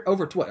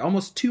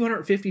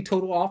 250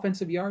 total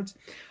offensive yards.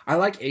 I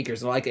like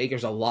Akers. I like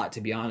Akers a lot,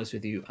 to be honest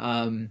with you.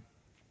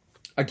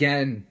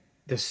 Again,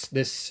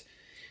 this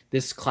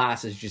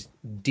class is just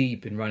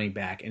deep in running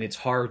back, and it's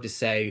hard to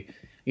say.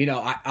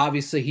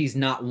 Obviously he's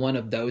not one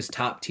of those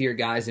top tier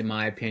guys in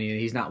my opinion.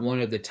 He's not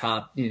one of the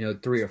top,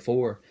 3 or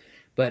 4.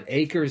 But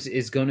Akers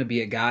is going to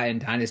be a guy in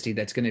Dynasty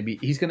that's going to be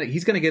he's going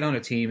to get on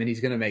a team and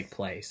he's going to make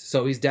plays.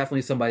 So he's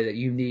definitely somebody that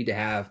you need to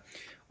have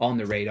on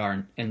the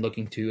radar and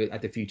looking to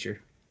at the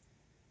future.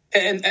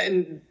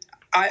 And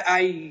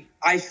I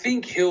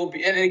think he'll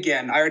be, and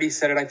again, I already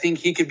said it, I think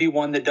he could be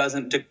one that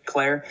doesn't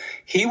declare.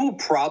 He will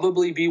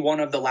probably be one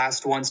of the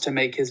last ones to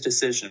make his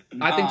decision.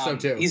 I think so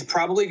too. He's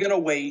probably going to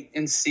wait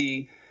and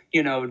see,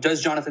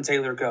 does Jonathan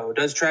Taylor go?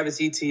 Does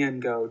Travis Etienne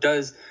go?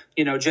 Does,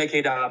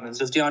 J.K. Dobbins?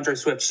 Does DeAndre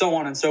Swift? So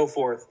on and so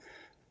forth.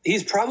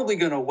 He's probably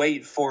going to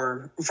wait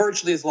for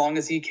virtually as long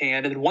as he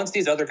can. And once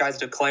these other guys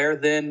declare,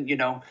 then,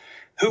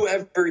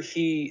 whoever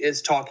he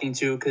is talking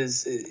to,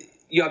 because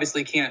you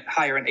obviously can't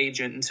hire an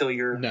agent until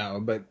you're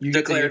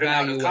declared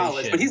out of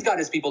college. But he's got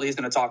his people that he's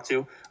going to talk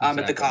to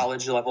at the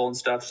college level and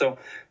stuff. So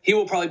he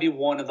will probably be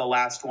one of the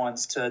last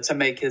ones to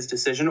make his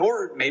decision.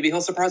 Or maybe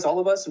he'll surprise all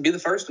of us and be the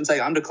first and say,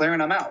 I'm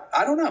declaring, I'm out.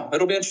 I don't know.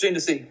 It'll be interesting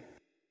to see.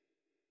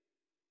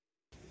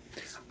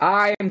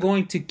 I am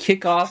going to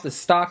kick off the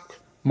stock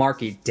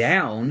market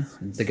down.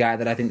 The guy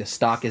that I think the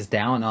stock is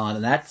down on,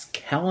 and that's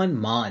Kellen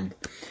Mond.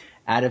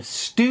 Out of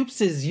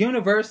Stoops'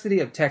 University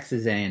of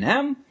Texas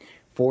A&M.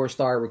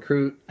 Four-star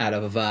recruit out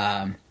of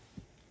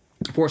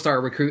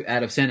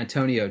San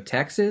Antonio,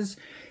 Texas.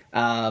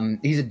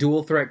 He's a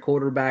dual threat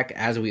quarterback,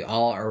 as we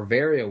all are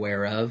very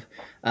aware of.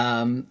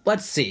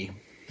 Let's see.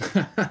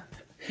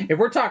 If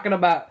we're talking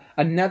about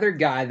another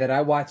guy that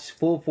I watched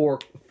full four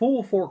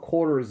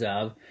quarters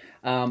of,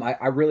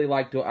 I really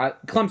like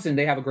Clemson.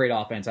 They have a great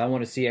offense. I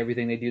want to see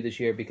everything they do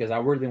this year because I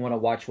really want to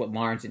watch what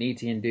Lawrence and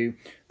Etienne do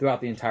throughout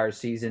the entire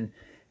season.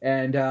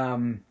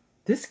 And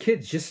this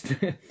kid's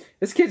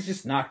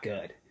just not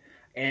good.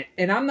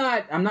 And I'm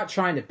not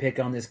trying to pick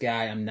on this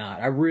guy. I'm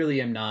not. I really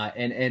am not.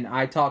 And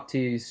I talked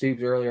to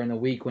Stoops earlier in the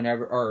week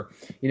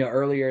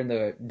earlier in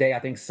the day, I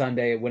think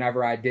Sunday,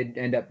 whenever I did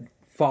end up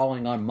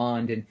falling on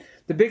Mond. And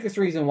the biggest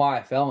reason why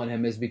I fell on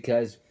him is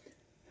because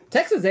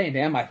Texas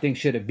A&M, I think,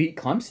 should have beat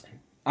Clemson.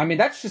 I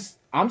mean,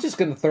 I'm just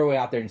going to throw it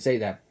out there and say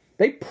that.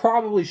 They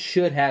probably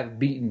should have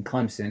beaten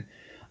Clemson.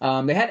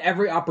 They had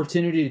every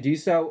opportunity to do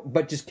so,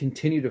 but just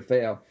continue to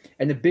fail.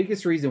 And the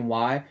biggest reason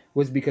why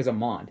was because of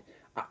Mond.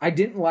 I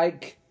didn't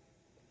like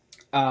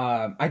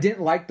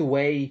the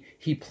way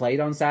he played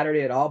on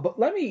Saturday at all. But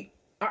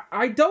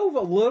I dove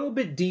a little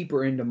bit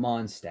deeper into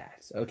Mond's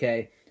stats,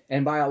 okay?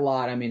 And by a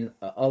lot, I mean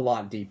a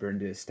lot deeper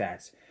into his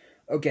stats.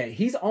 Okay,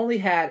 he's only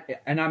had,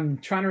 and I'm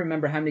trying to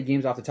remember how many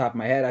games off the top of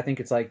my head. I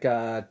think it's like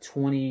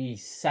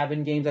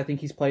 27 games I think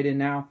he's played in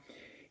now.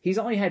 He's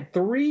only had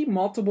 3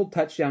 multiple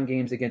touchdown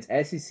games against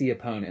SEC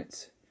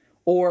opponents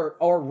or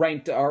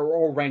ranked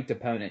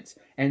opponents,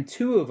 and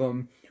 2 of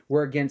them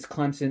were against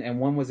Clemson and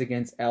 1 was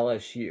against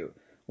LSU.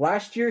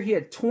 Last year he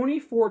had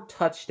 24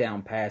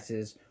 touchdown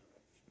passes.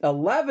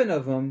 11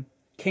 of them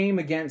came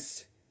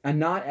against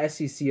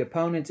non-SEC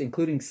opponents,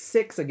 including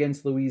 6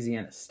 against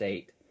Louisiana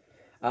State.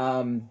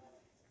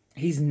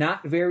 He's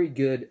not very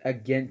good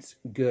against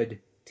good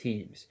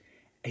teams.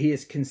 He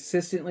has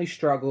consistently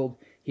struggled.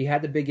 He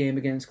had the big game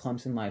against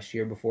Clemson last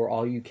year. Before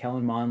all you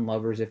Kellen Mond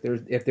lovers,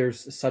 if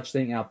there's such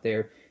thing out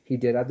there, he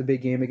did have the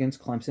big game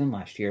against Clemson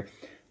last year.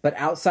 But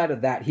outside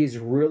of that, he's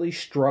really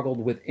struggled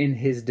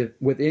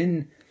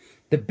within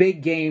the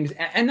big games.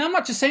 And I'm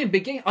not just saying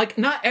big game. Like,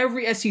 not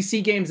every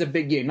SEC game is a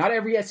big game. Not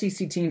every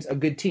SEC team's a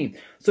good team.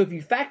 So if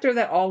you factor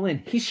that all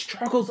in, he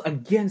struggles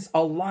against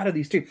a lot of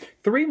these teams.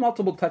 3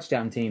 multiple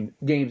touchdown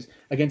games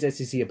against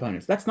SEC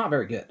opponents. That's not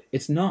very good.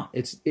 It's not.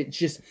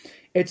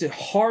 It's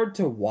hard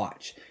to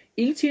watch.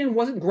 Etienne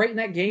wasn't great in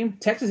that game.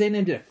 Texas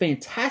A&M did a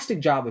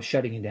fantastic job of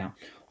shutting him down.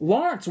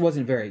 Lawrence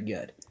wasn't very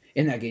good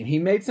in that game. He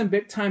made some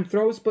big-time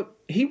throws, but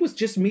he was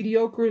just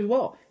mediocre as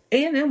well.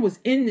 A&M was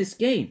in this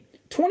game.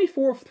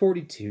 24 of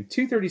 42,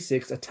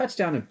 236, a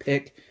touchdown and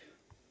pick.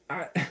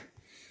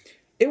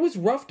 It was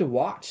rough to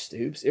watch,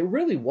 Stoops. It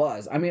really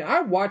was. I mean,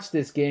 I watched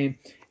this game,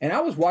 and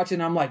I was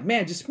watching, I'm like,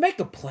 man, just make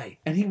a play.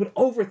 And he would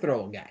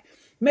overthrow a guy.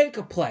 Make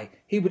a play.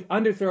 He would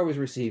underthrow his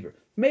receiver.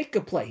 Make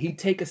a play. He'd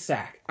take a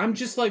sack. I'm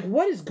just like,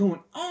 what is going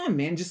on,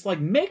 man? Just like,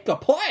 make a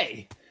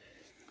play.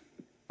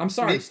 I'm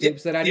sorry,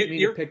 Stoops, that I didn't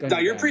mean to pick on you.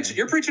 You're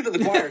preaching to the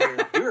choir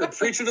here. You're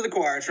preaching to the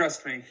choir,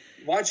 trust me.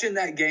 Watching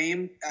that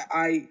game,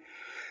 I'm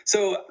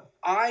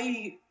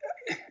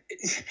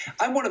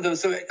one of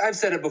those. So I've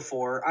said it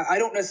before. I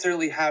don't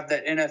necessarily have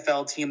that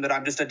NFL team that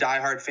I'm just a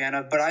diehard fan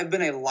of, but I've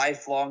been a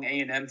lifelong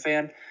A&M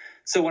fan.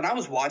 So when I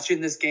was watching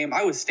this game,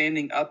 I was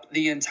standing up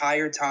the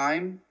entire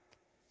time.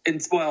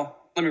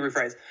 Let me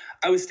rephrase.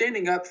 I was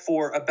standing up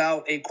for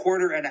about a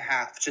quarter and a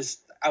half.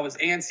 I was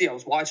antsy. I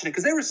was watching it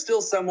because they were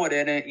still somewhat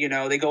in it. You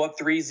know, they go up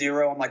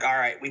 3-0. I'm like, all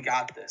right, we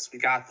got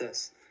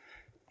this.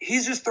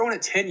 He's just throwing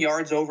it 10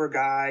 yards over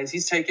guys.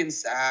 He's taking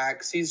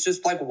sacks. He's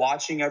just like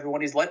watching everyone.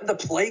 He's letting the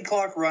play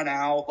clock run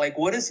out. Like,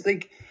 what is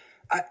like?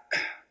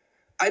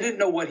 I didn't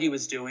know what he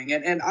was doing,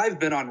 and I've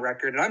been on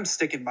record, and I'm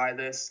sticking by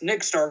this.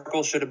 Nick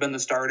Starkel should have been the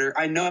starter.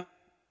 I know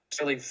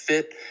really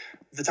fit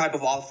the type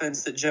of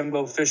offense that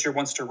Jimbo Fisher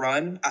wants to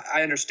run.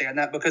 I understand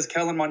that because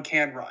Kellen Mond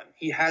can run.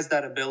 He has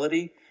that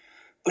ability,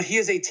 but he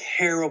is a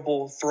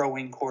terrible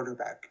throwing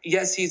quarterback.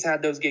 Yes, he's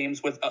had those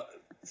games with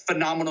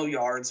phenomenal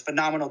yards,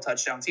 phenomenal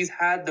touchdowns. He's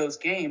had those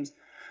games,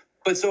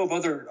 but so have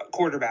other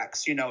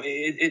quarterbacks. You know,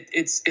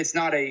 it's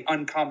not a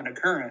uncommon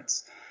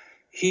occurrence.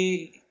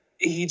 He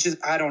just,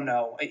 I don't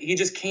know. He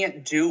just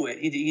can't do it.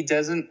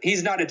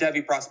 He's not a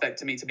Devy prospect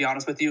to me, to be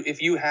honest with you.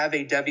 If you have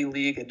a Devy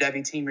league, a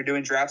Devy team, you're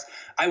doing drafts,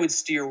 I would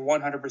steer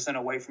 100%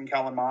 away from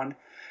Kellen Mond.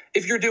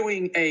 If you're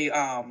doing a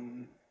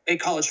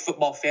college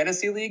football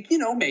fantasy league, you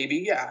know,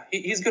 maybe, yeah,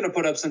 he's going to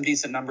put up some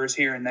decent numbers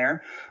here and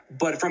there.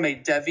 But from a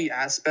Devy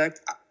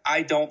aspect,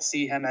 I don't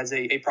see him as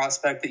a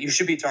prospect that you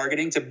should be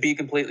targeting, to be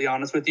completely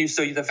honest with you.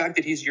 So the fact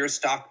that he's your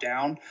stock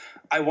down,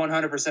 I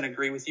 100%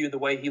 agree with you. The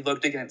way he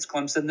looked against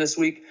Clemson this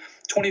week,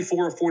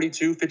 24 of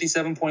 42,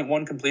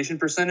 57.1 completion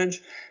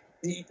percentage.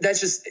 That's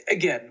just,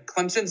 again,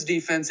 Clemson's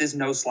defense is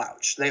no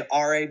slouch. They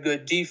are a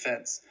good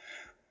defense,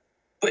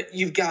 but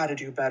you've got to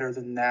do better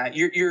than that.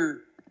 He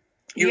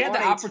had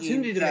the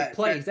opportunity to make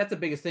plays. That's the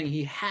biggest thing.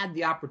 He had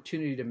the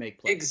opportunity to make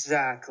plays.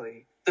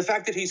 Exactly. The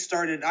fact that he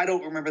started, I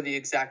don't remember the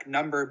exact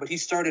number, but he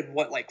started,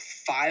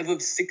 5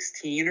 of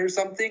 16 or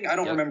something? I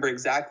don't remember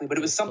exactly, but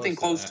it was something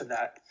close to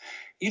that.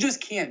 You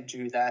just can't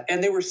do that.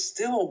 And they were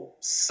still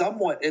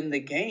somewhat in the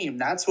game.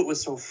 That's what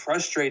was so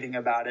frustrating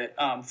about it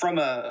from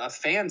a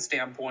fan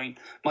standpoint,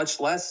 much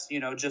less,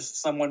 just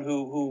someone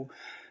who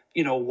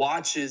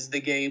watches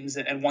the games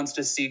and wants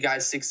to see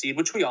guys succeed,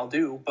 which we all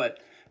do. But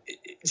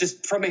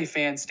just from a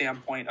fan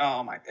standpoint,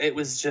 it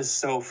was just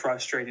so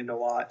frustrating to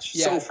watch.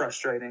 Yeah. So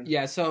frustrating.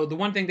 Yeah. So the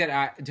one thing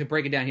to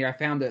break it down here, I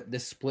found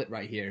this split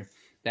right here.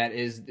 That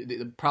is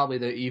probably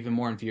the even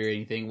more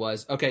infuriating thing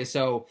was, okay,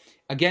 so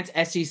against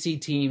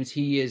SEC teams,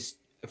 he is,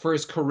 for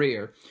his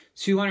career,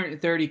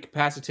 424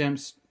 pass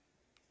attempts,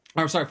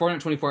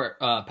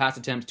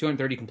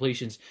 230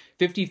 completions,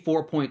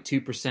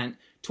 54.2%,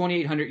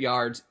 2,800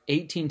 yards,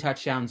 18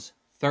 touchdowns,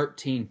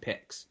 13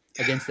 picks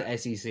against the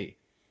SEC.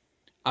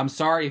 I'm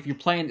sorry if you're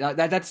playing.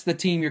 That's the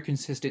team you're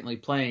consistently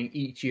playing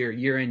each year,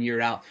 year in,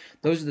 year out.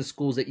 Those are the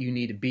schools that you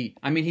need to beat.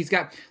 I mean, he's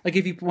got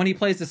when he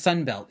plays the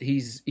Sun Belt,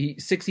 he's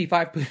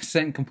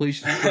 65%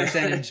 completion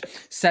percentage,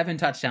 7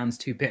 touchdowns,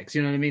 2 picks.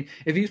 You know what I mean?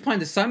 If he was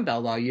playing the Sun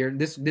Belt all year,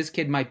 this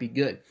kid might be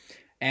good.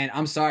 And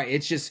I'm sorry,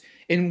 it's just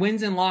in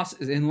wins and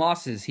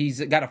losses,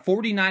 he's got a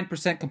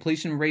 49%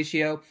 completion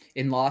ratio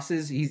in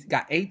losses. He's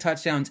got 8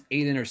 touchdowns,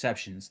 8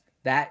 interceptions.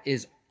 That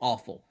is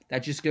awful.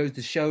 That just goes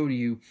to show to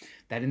you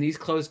that in these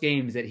close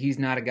games that he's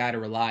not a guy to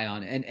rely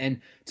on.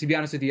 And to be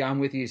honest with you, I'm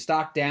with you.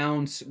 Stock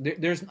downs.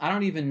 I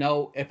don't even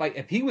know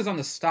if he was on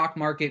the stock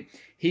market,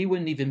 he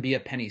wouldn't even be a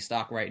penny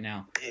stock right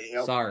now.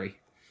 Yep. Sorry.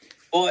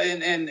 Well,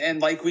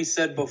 and like we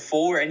said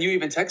before, and you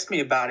even texted me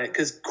about it,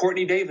 because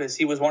Courtney Davis,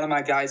 he was one of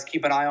my guys.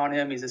 Keep an eye on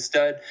him. He's a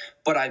stud.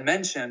 But I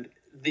mentioned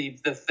the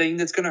thing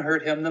that's going to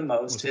hurt him the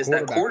most is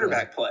that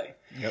quarterback play.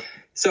 Yep.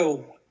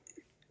 So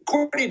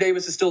Courtney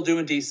Davis is still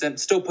doing decent,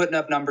 still putting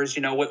up numbers,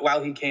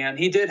 while he can.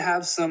 He did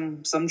have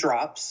some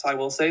drops, I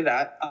will say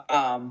that.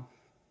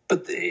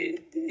 But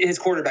his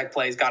quarterback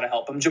play's got to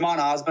help him. Jamon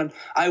Osborne,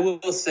 I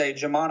will say,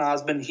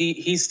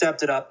 he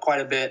stepped it up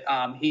quite a bit.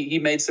 He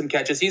made some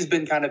catches. He's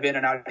been kind of in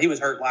and out. He was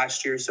hurt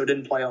last year, so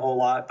didn't play a whole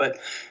lot. But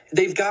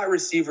they've got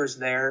receivers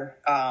there.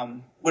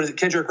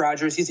 Kendrick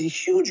Rogers? He's a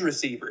huge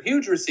receiver.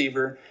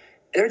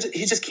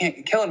 He just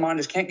can't. Kellen Mond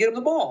just can't get him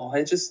the ball.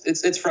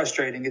 It's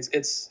frustrating.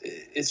 It's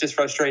just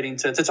frustrating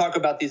to talk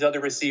about these other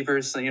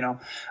receivers. So,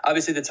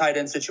 obviously the tight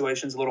end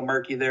situation's a little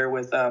murky there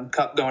with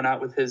Kupp going out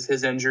with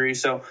his injury.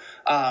 So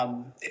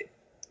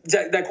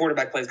that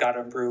quarterback play's got to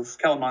improve.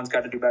 Kellen Mond's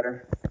got to do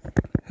better.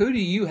 Who do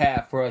you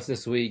have for us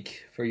this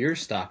week for your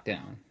stock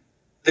down?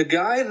 The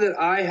guy that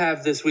I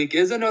have this week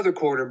is another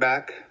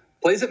quarterback.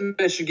 Plays at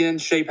Michigan,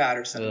 Shea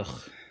Patterson.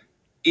 Ugh.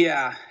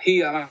 Yeah,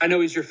 I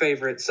know he's your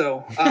favorite.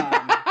 So.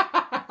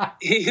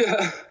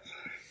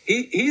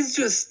 He's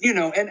just,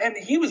 and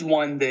he was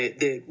one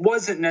that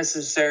wasn't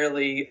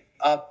necessarily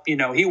up,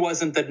 he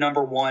wasn't the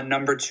number 1,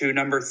 number 2,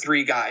 number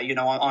 3 guy,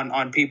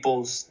 on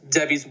people's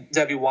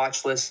Devy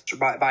watch list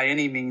by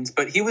any means,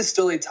 but he was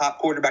still a top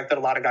quarterback that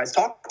a lot of guys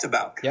talked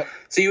about. Yep.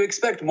 So you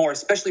expect more,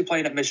 especially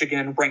playing at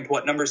Michigan, ranked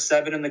number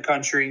 7 in the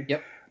country.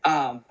 Yep.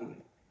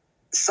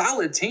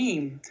 Solid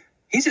team.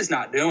 He's just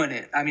not doing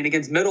it. I mean,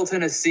 against Middle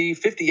Tennessee,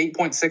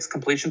 58.6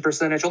 completion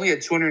percentage, only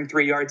had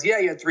 203 yards. Yeah,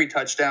 he had 3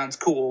 touchdowns.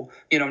 Cool.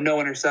 No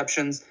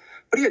interceptions.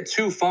 But he had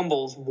 2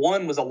 fumbles.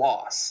 1 was a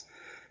loss.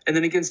 And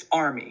then against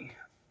Army,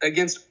 and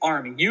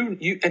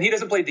he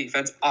doesn't play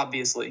defense,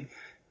 obviously.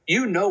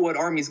 You know what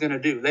Army's going to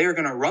do. They are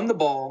going to run the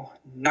ball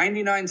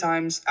 99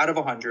 times out of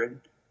 100,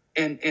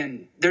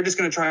 and they're just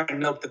going to try and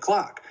milk the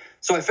clock.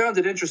 So I found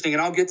it interesting,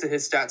 and I'll get to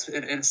his stats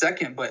in a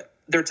second, but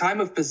their time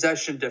of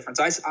possession difference,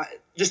 I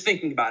just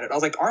thinking about it, I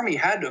was like, Army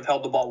had to have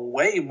held the ball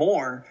way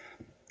more.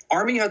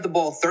 Army had the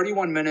ball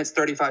 31 minutes,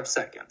 35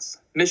 seconds.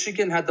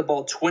 Michigan had the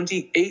ball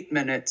 28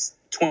 minutes,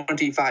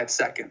 25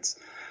 seconds.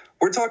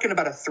 We're talking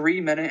about a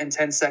 3-minute and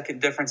 10-second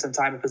difference in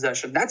time of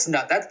possession.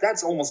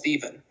 That's almost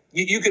even.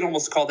 You could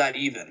almost call that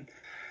even.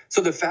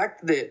 So the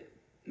fact that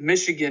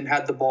Michigan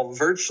had the ball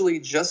virtually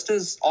just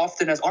as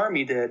often as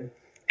Army did,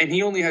 and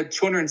he only had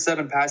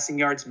 207 passing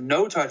yards,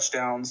 no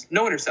touchdowns,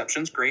 no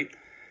interceptions, great.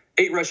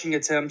 8 rushing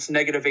attempts,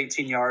 negative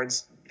 18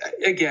 yards.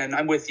 Again,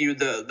 I'm with you.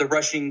 The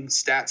rushing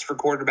stats for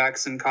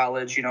quarterbacks in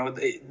college,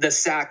 the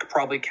sack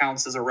probably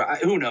counts as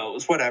who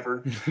knows,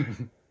 whatever.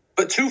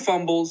 But 2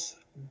 fumbles,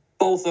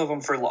 both of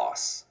them for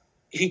loss.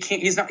 He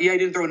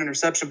didn't throw an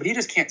interception, but he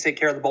just can't take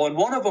care of the ball. And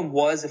one of them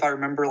was, if I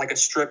remember, like a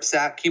strip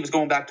sack. He was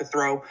going back to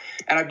throw,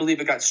 and I believe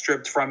it got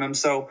stripped from him.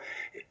 So,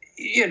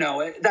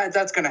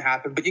 that's going to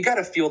happen. But you got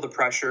to feel the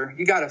pressure.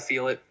 You got to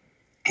feel it.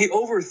 He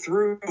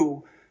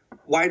overthrew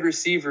wide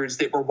receivers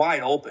that were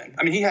wide open.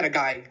 I mean, he had a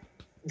guy,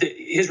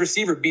 his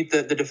receiver beat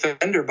the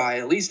defender by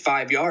at least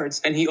 5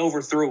 yards, and he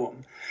overthrew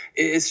him.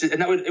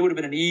 It would have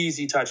been an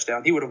easy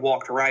touchdown. He would have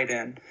walked right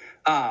in.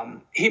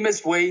 He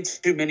missed way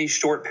too many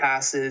short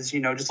passes,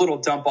 just little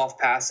dump off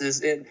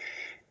passes.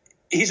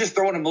 He's just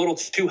throwing them a little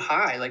too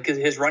high, like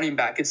his running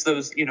back. It's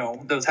those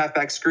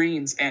halfback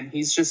screens, and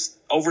he's just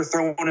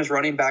overthrowing his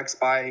running backs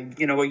by,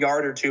 a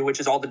yard or 2, which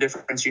is all the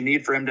difference you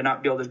need for him to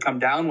not be able to come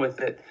down with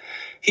it.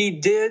 He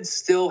did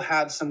still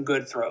have some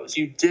good throws.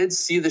 You did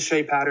see the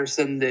Shea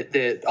Patterson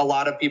that a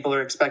lot of people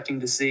are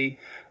expecting to see.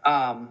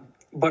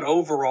 But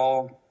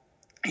overall,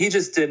 he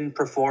just didn't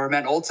perform.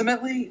 And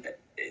ultimately,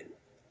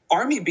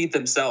 Army beat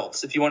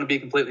themselves, if you want to be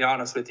completely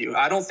honest with you.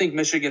 I don't think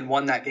Michigan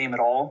won that game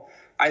at all.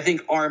 I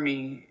think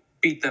Army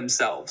beat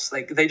themselves.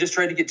 Like, they just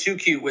tried to get too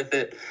cute with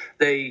it.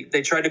 They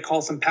tried to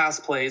call some pass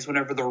plays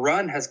whenever the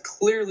run has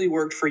clearly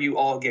worked for you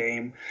all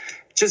game.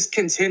 Just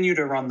continue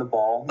to run the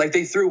ball. Like,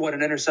 they threw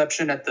an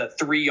interception at the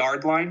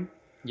 3-yard line.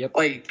 Yep.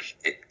 Like,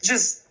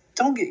 just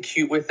don't get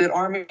cute with it,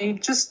 Army.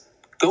 Just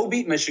go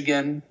beat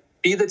Michigan.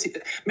 Be the team.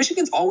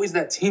 Michigan's always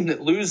that team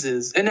that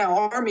loses, and now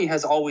Army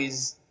has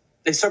always.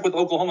 They stuck with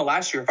Oklahoma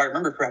last year, if I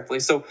remember correctly.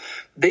 So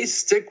they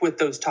stick with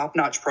those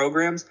top-notch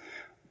programs.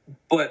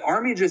 But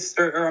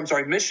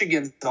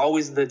Michigan's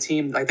always the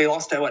team. Like, they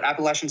lost to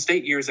Appalachian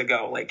State years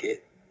ago.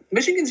 Like,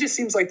 Michigan just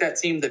seems like that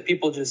team that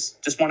people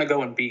just want to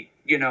go and beat.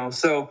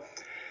 So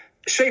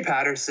Shea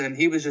Patterson,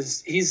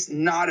 he's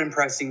not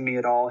impressing me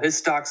at all. His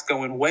stock's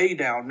going way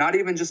down, not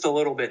even just a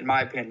little bit, in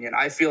my opinion.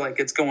 I feel like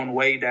it's going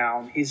way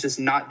down. He's just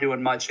not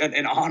doing much.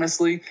 And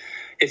honestly,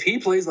 if he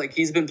plays like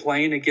he's been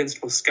playing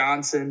against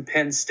Wisconsin,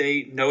 Penn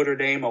State, Notre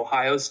Dame,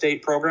 Ohio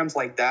State programs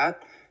like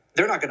that,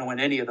 they're not going to win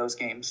any of those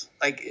games.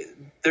 Like,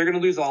 they're going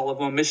to lose all of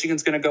them.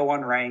 Michigan's going to go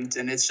unranked,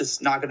 and it's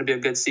just not going to be a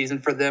good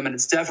season for them. And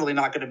it's definitely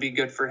not going to be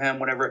good for him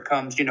whenever it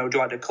comes,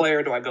 do I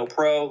declare? Do I go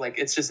pro? Like,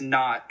 it's just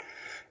not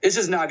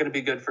going to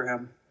be good for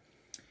him.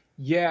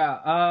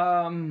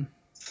 Yeah.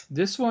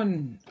 This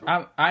one,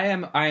 I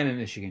am a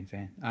Michigan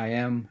fan. I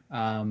am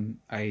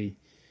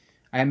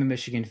a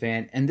Michigan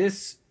fan. And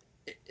this,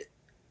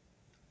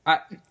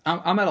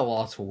 I'm at a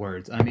loss for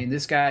words. I mean,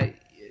 this guy,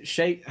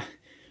 Shea,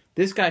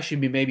 this guy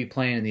should be maybe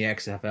playing in the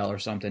XFL or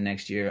something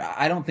next year.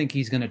 I don't think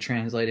he's going to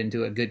translate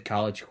into a good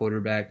college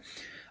quarterback.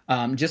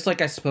 Just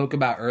like I spoke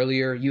about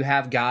earlier, you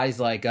have guys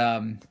like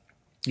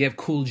you have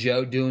Cool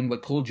Joe doing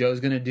what Cool Joe's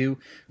going to do.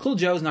 Cool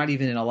Joe's not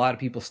even in a lot of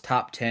people's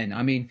top 10.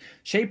 I mean,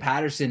 Shea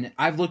Patterson,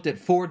 I've looked at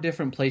 4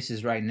 different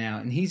places right now,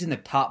 and he's in the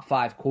top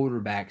 5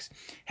 quarterbacks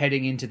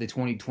heading into the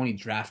 2020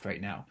 draft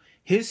right now.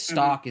 His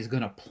stock is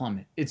going to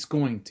plummet. It's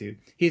going to.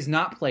 He's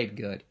not played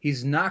good.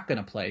 He's not going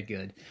to play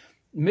good.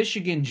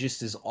 Michigan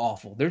just is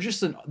awful.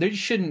 They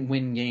shouldn't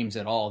win games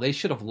at all. They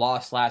should have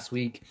lost last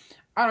week.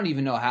 I don't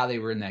even know how they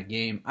were in that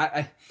game.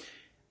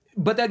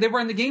 But they were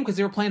in the game because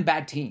they were playing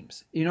bad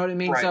teams. You know what I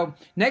mean? Right. So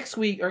next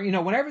week, or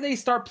whenever they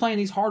start playing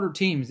these harder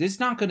teams, it's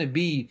not going to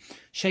be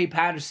Shea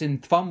Patterson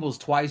fumbles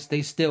twice,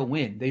 they still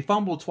win. They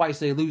fumble twice,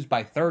 they lose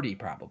by 30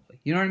 probably.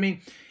 You know what I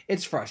mean?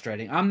 It's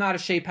frustrating. I'm not a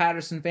Shea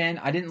Patterson fan.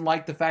 I didn't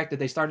like the fact that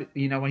they started,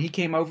 when he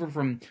came over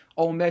from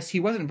Ole Miss, he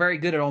wasn't very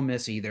good at Ole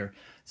Miss either.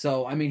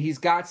 So, I mean, he's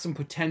got some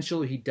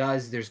potential. He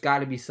does. There's got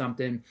to be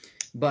something.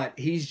 But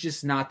he's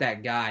just not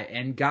that guy.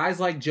 And guys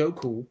like Joe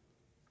Cool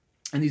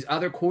and these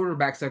other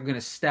quarterbacks that are going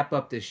to step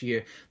up this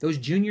year, those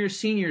juniors,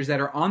 seniors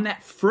that are on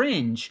that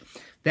fringe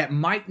that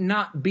might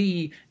not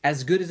be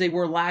as good as they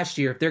were last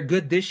year. If they're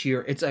good this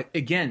year,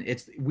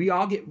 we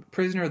all get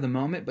prisoner of the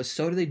moment, but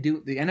so do they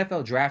do. The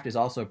NFL draft is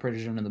also a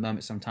prisoner of the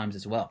moment sometimes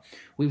as well.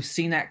 We've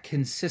seen that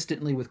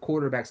consistently with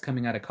quarterbacks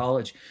coming out of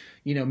college.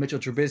 Mitchell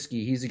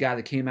Trubisky, he's the guy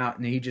that came out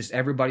and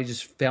everybody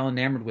just fell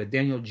enamored with.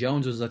 Daniel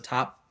Jones was a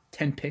top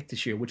 10 pick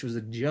this year, which was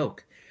a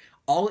joke.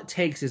 All it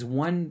takes is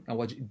one.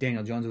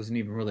 Daniel Jones wasn't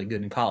even really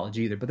good in college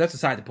either, but that's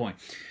beside the point.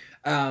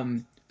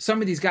 Some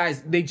of these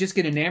guys, they just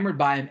get enamored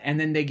by him, and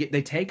then they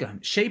take him.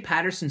 Shea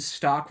Patterson's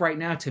stock right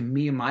now, to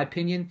me, in my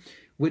opinion,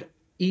 would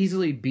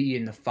easily be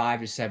in the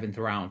 5th or 7th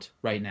round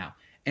right now,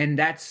 and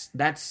that's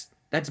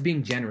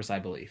being generous, I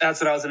believe.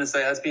 That's what I was going to say.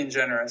 That's being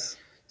generous.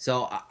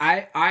 So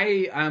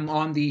I am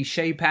on the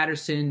Shea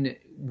Patterson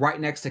right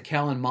next to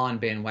Kellen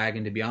Mond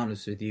bandwagon, to be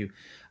honest with you.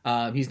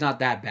 He's not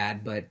that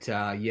bad, but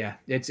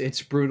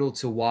it's brutal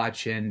to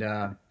watch, and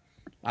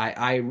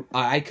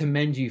I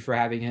commend you for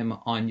having him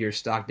on your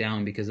stock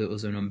down because it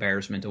was an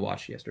embarrassment to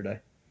watch yesterday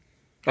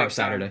or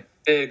Saturday.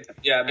 Big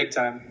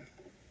time.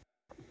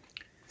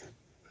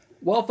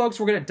 Well, folks,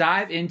 we're going to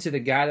dive into the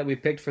guy that we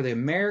picked for the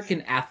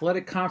American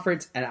Athletic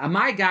Conference, and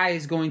my guy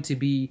is going to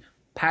be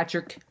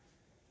Patrick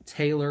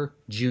Taylor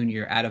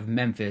Jr. out of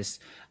Memphis.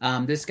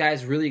 This guy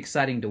is really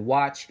exciting to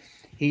watch.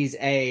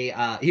 He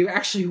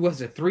actually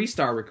was a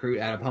 3-star recruit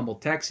out of Humble,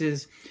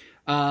 Texas.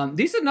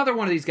 He's another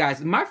one of these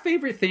guys. My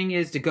favorite thing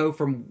is to go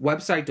from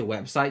website to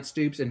website,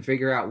 Stoops, and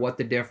figure out what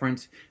the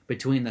difference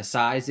between the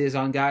size is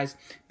on guys.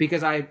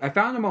 Because I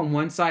found him on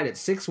one side at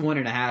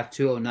 6'1.5",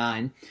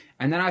 209,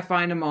 and then I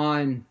find him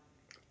on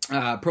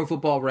Pro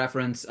Football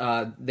Reference.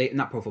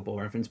 Not Pro Football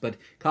Reference, but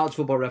College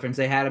Football Reference.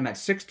 They had him at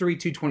 6'3",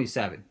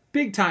 227.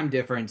 Big time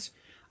difference.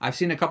 I've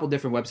seen a couple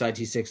different websites.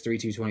 He's 6'3",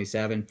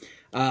 227.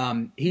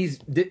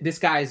 This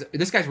guy's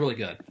really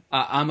good.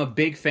 I'm a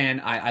big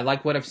fan. I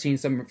like what I've seen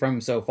from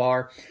him so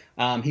far.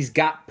 He's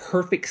got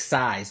perfect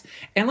size.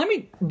 And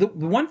the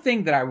one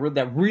thing that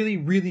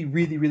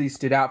really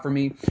stood out for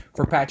me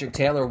for Patrick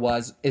Taylor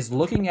is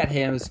looking at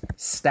his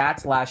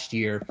stats last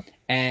year,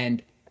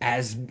 and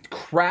as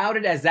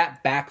crowded as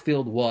that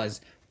backfield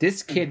was,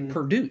 this kid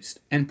produced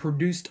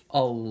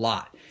a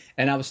lot.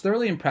 And I was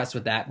thoroughly impressed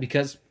with that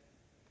because,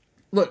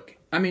 look,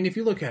 I mean, if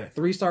you look at it,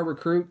 3-star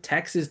recruit,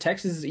 Texas,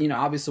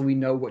 obviously we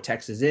know what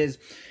Texas is.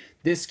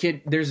 This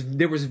kid,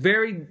 there was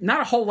not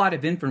a whole lot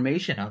of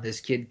information on this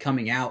kid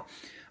coming out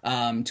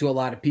to a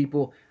lot of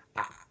people.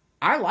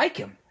 I like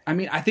him. I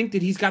mean, I think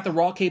that he's got the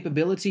raw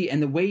capability,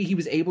 and the way he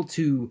was able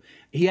to,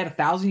 he had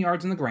 1,000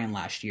 yards on the ground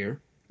last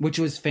year, which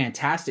was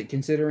fantastic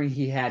considering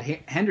he had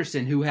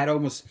Henderson, who had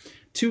almost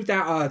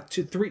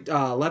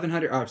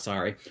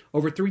 1,100.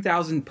 Over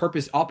 3,000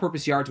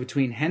 all-purpose yards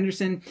between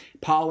Henderson,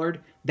 Pollard,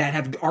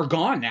 that are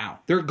gone now.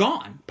 They're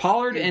gone.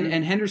 Pollard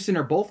and Henderson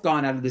are both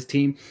gone out of this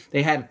team.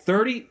 They had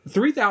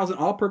 3,000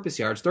 all-purpose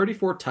yards,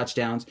 34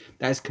 touchdowns.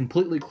 That is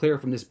completely clear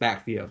from this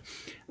backfield.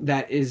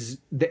 That is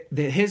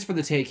his for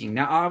the taking.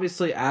 Now,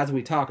 obviously, as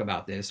we talk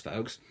about this,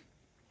 folks,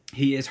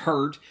 he is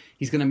hurt.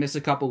 He's going to miss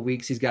a couple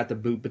weeks. He's got the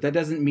boot, but that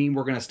doesn't mean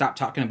we're going to stop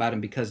talking about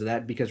him because of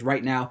that. Because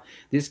right now,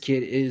 this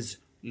kid is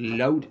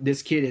loaded.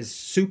 This kid is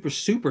super,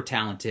 super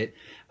talented.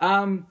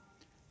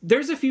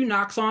 There's a few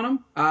knocks on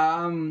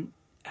him.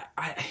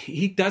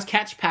 He does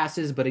catch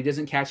passes, but he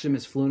doesn't catch them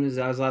as fluent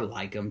as I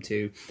like him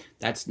to.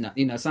 That's not,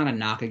 it's not a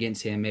knock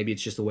against him. Maybe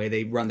it's just the way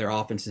they run their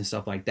offense and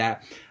stuff like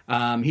that.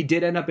 He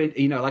did end up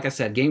in, like I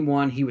said, game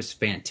 1, he was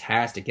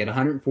fantastic. He had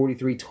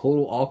 143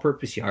 total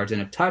all-purpose yards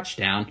and a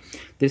touchdown.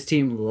 This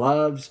team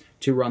loves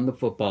to run the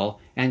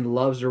football and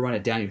loves to run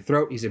it down your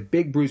throat. He's a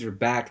big bruiser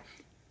back.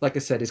 Like I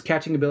said, his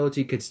catching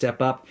ability could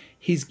step up.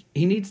 He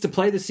needs to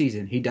play this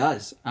season. He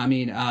does. I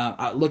mean,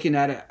 looking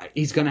at it,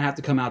 he's going to have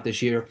to come out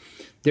this year.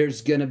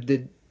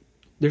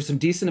 There's some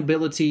decent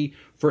ability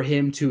for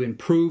him to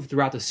improve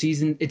throughout the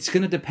season. It's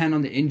going to depend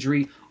on the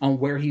injury, on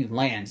where he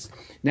lands.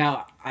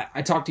 Now,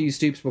 I talked to you,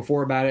 Stoops,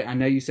 before about it. I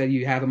know you said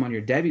you have him on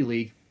your Devy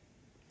League,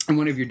 in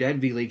one of your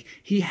Devy League.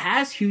 He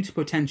has huge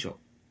potential.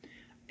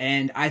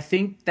 And I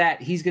think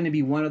that he's going to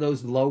be one of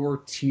those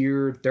lower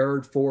tier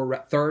third,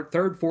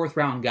 fourth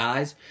round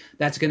guys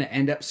that's going to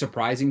end up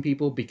surprising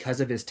people because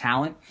of his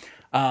talent.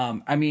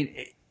 I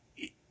mean,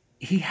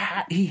 he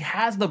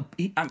has the.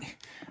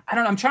 I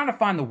don't know. I'm trying to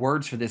find the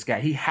words for this guy.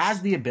 He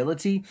has the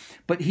ability,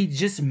 but he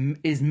just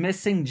is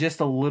missing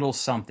just a little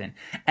something.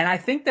 And I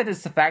think that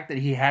it's the fact that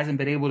he hasn't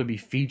been able to be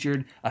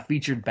a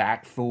featured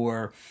back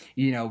for,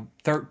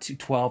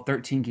 12,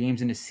 13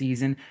 games in a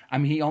season. I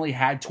mean, he only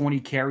had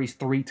 20 carries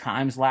 3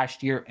 times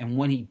last year, and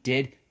when he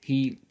did,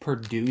 he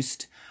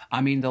produced.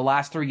 I mean, the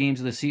last 3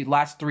 games of the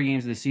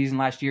season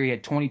last year, he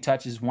had 20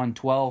 touches,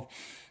 112,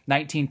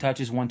 19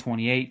 touches,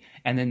 128,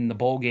 and then in the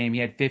bowl game,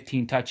 he had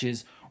 15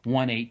 touches,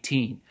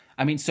 118.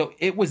 I mean, so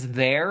it was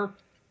there.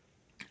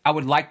 I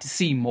would like to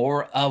see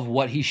more of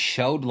what he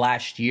showed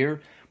last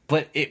year,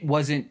 but it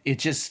wasn't. It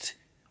just,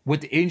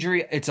 with the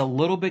injury, it's a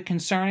little bit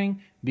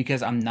concerning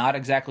because I'm not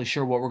exactly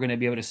sure what we're going to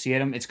be able to see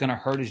at him. It's going to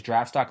hurt his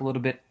draft stock a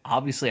little bit,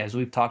 obviously, as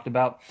we've talked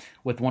about,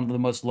 with one of the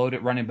most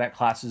loaded running back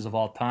classes of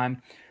all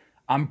time.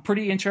 I'm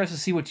pretty interested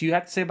to see what you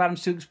have to say about him,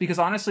 Stoops, because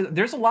honestly,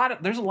 there's a lot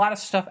of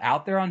stuff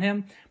out there on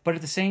him, but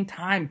at the same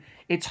time,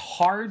 it's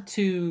hard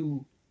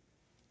to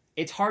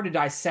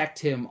dissect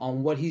him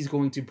on what he's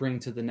going to bring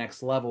to the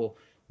next level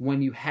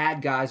when you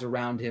had guys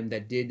around him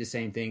that did the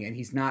same thing, and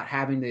he's not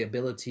having the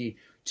ability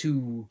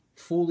to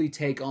fully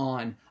take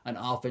on an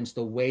offense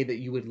the way that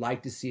you would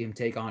like to see him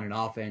take on an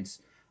offense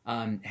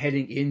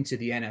heading into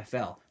the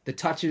NFL. The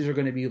touches are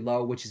going to be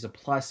low, which is a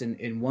plus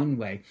in one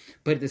way,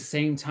 but at the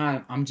same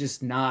time, I'm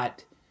just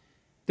not.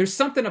 There's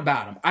something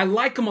about him. I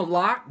like him a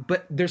lot,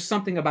 but there's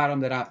something about him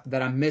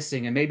that I'm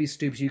missing, and maybe,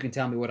 Stoops, you can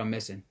tell me what I'm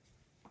missing.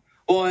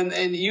 Well,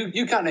 and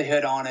you kind of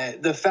hit on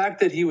it. The fact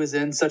that he was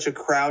in such a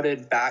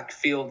crowded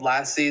backfield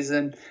last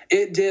season,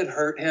 it did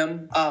hurt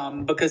him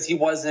because he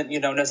wasn't,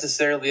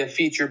 necessarily a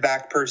feature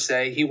back per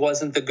se. He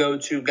wasn't the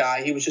go-to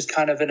guy. He was just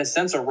kind of, in a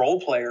sense, a role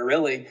player,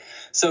 really.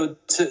 So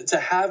to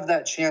have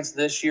that chance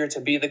this year to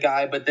be the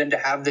guy, but then to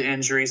have the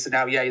injury, so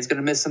now, he's going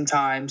to miss some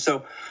time.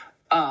 So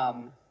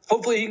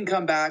hopefully he can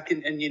come back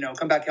and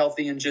come back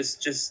healthy and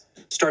just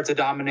start to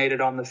dominate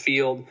it on the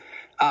field.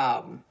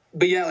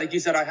 But yeah, like you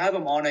said, I have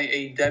him on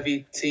a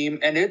Devy team,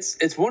 and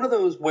it's one of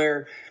those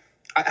where,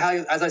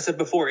 as I said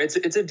before, it's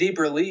a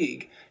deeper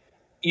league.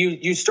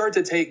 You start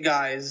to take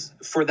guys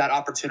for that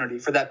opportunity,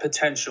 for that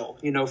potential,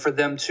 for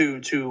them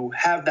to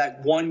have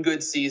that one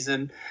good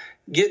season,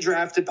 get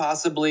drafted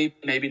possibly,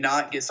 maybe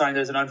not, get signed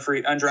as an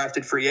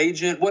undrafted free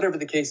agent, whatever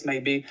the case may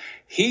be.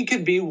 He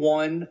could be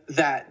one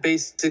that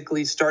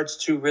basically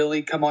starts to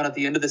really come on at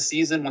the end of the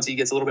season once he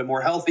gets a little bit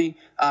more healthy,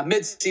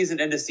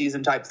 mid-season,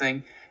 end-of-season type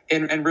thing.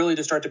 And really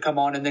just start to come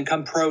on, and then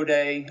come pro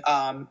day,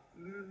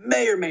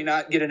 may or may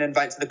not get an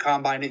invite to the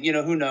combine.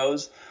 Who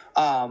knows?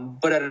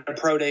 But at a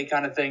pro day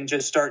kind of thing,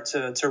 just start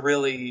to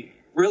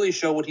really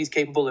show what he's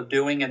capable of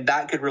doing, and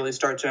that could really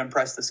start to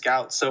impress the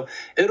scouts. So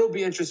it'll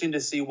be interesting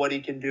to see what he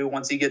can do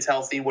once he gets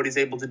healthy and what he's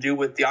able to do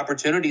with the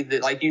opportunity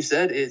that, like you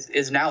said,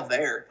 is now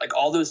there. Like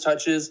all those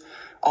touches,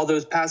 all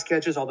those pass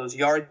catches, all those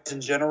yards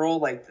in general,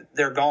 like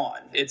they're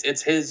gone.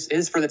 It's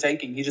his for the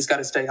taking. He just got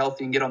to stay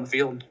healthy and get on the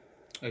field.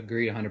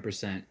 Agreed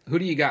 100%. Who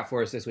do you got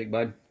for us this week,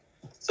 bud?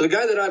 So the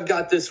guy that I've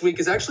got this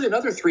week is actually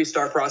another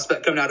 3-star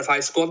prospect coming out of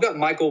high school. I've got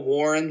Michael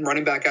Warren,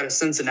 running back out of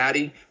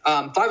Cincinnati,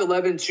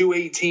 5'11",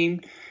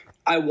 218.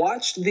 I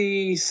watched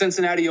the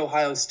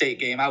Cincinnati-Ohio State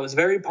game. I was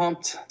very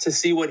pumped to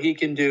see what he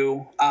can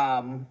do.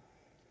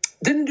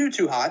 Didn't do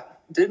too hot,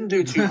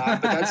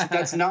 but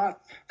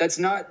that's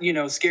not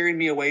scaring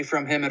me away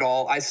from him at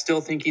all. I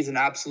still think he's an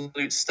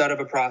absolute stud of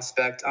a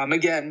prospect.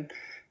 Again,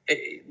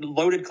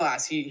 loaded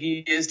class.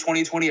 He is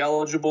 2020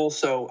 eligible,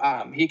 so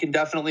he can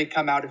definitely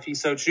come out if he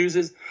so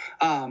chooses.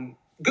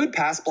 Good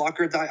pass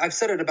blocker. I've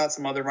said it about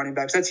some other running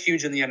backs. That's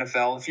huge in the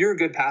NFL. If you're a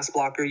good pass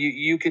blocker,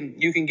 you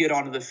can get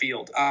onto the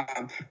field.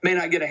 May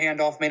not get a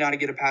handoff, may not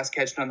get a pass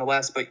catch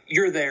nonetheless, but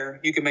you're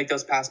there. You can make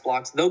those pass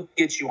blocks. They'll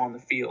get you on the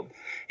field.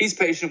 He's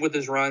patient with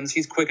his runs.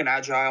 He's quick and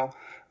agile.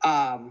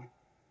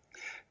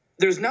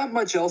 There's not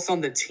much else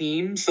on the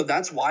team, so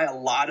that's why a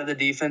lot of the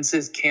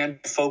defenses can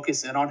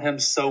focus in on him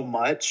so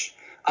much.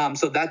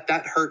 So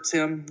that hurts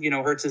him,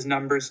 hurts his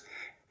numbers.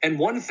 And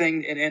one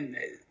thing, and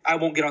I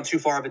won't get on too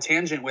far of a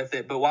tangent with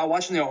it, but while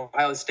watching the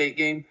Ohio State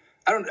game,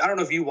 I don't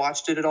know if you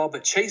watched it at all,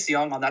 but Chase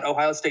Young on that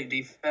Ohio State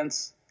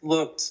defense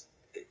looked,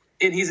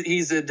 and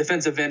he's a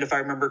defensive end if I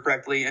remember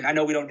correctly, and I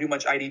know we don't do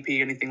much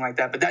IDP or anything like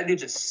that, but that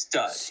dude's just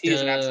stud. He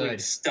is an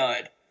absolute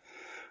stud.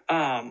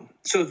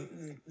 So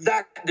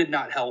that did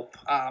not help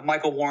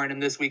Michael Warren in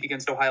this week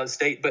against Ohio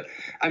State. But,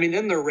 I mean,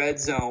 in the red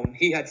zone,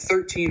 he had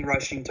 13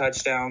 rushing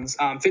touchdowns,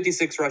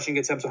 56 rushing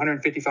attempts,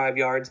 155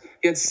 yards.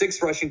 He had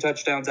 6 rushing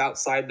touchdowns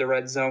outside the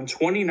red zone,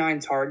 29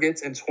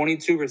 targets, and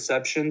 22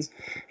 receptions.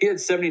 He had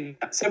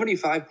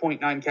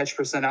 75.9 catch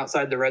percent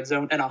outside the red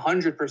zone and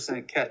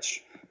 100%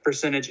 catch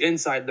percentage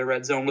inside the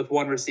red zone with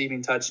 1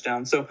 receiving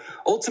touchdown. So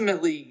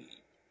ultimately,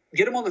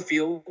 get him on the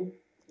field,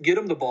 get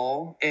him the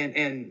ball,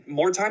 and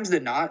more times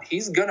than not,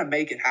 he's going to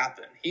make it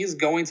happen. He's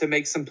going to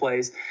make some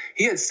plays.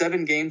 He had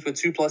 7 games with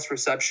 2+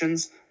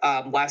 receptions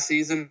last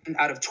season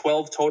out of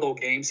 12 total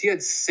games. He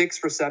had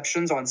 6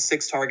 receptions on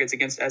 6 targets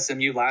against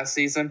SMU last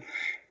season.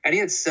 And he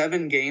had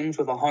 7 games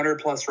with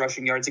 100+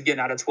 rushing yards, again,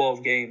 out of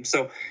 12 games.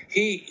 So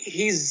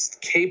he's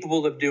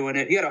capable of doing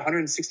it. He had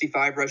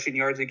 165 rushing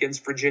yards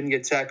against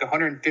Virginia Tech,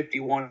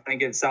 151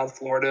 against South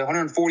Florida,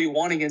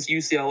 141 against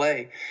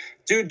UCLA.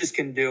 Dude just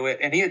can do it.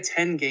 And he had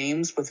 10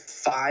 games with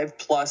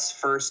 5+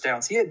 first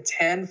downs. He had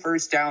 10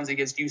 first downs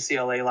against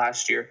UCLA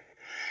last year.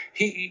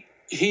 He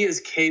is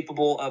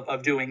capable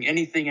of doing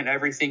anything and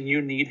everything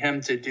you need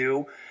him to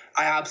do.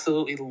 I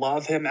absolutely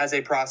love him as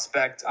a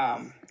prospect.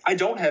 I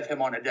don't have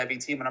him on a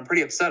Devy team, and I'm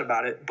pretty upset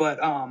about it. But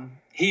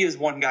he is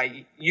one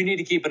guy you need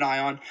to keep an eye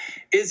on.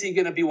 Is he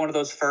going to be one of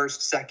those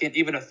first, second,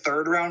 even a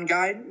third-round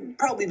guy?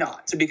 Probably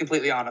not, to be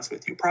completely honest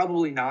with you.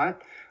 Probably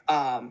not,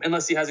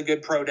 unless he has a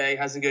good pro day,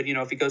 has a good,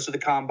 if he goes to the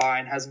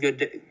combine, has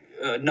good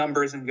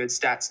numbers and good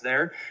stats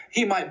there.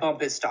 He might bump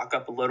his stock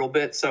up a little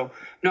bit. So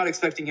not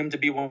expecting him to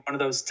be one of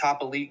those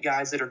top elite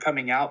guys that are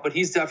coming out, but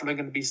he's definitely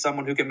going to be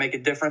someone who can make a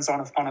difference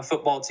on a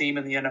football team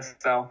in the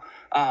NFL,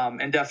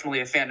 and definitely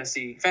a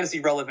fantasy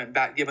relevant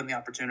back given the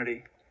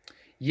opportunity.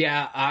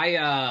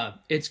 Yeah,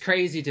 it's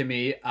crazy to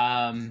me.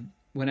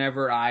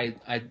 Whenever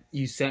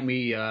you sent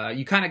me,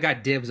 you kind of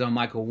got dibs on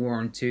Michael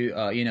Warren too,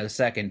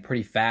 second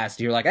pretty fast.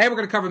 You're like, hey, we're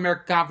going to cover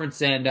American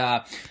Conference, and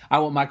I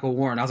want Michael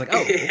Warren. I was like,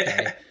 oh,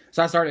 okay.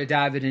 So I started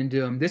diving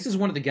into him. This is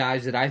one of the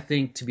guys that I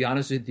think, to be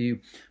honest with you,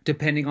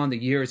 depending on the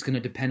year, it's going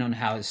to depend on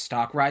how his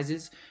stock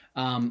rises.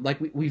 We're going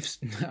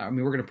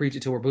to preach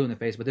it till we're blue in the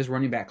face, but this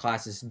running back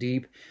class is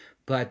deep.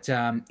 But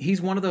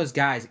he's one of those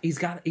guys.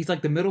 He's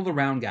like the middle of the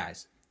round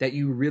guys that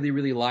you really,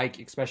 really like,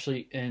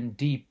 especially in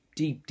deep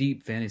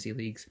fantasy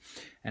leagues.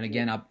 And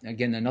again,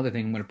 another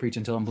thing I'm going to preach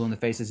until I'm blue in the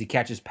face is he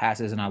catches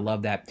passes, and I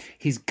love that.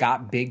 He's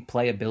got big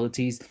play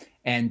abilities,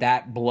 and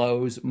that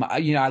blows. I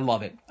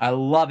love it. I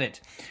love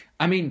it.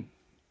 I mean,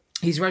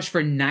 he's rushed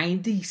for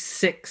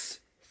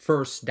 96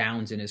 first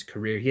downs in his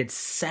career. He had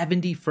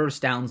 70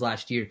 first downs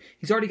last year.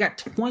 He's already got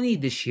 20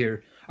 this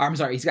year.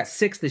 He's got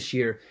 6 this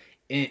year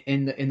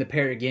in the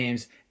pair of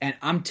games. And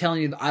I'm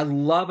telling you, I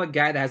love a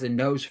guy that has a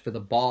nose for the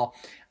ball.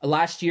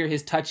 Last year,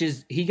 his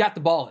touches, he got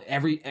the ball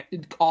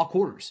all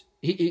quarters.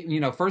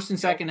 He first and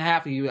second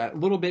half, he a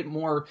little bit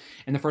more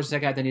in the first and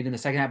second half than he did in the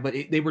second half, but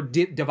they were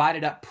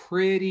divided up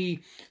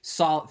pretty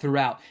solid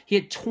throughout. He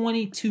had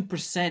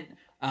 22%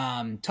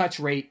 touch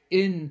rate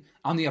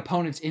on the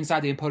opponent's inside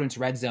the opponent's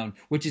red zone,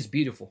 which is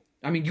beautiful.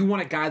 I mean, you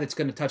want a guy that's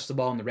going to touch the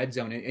ball in the red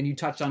zone, and you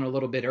touched on it a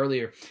little bit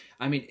earlier.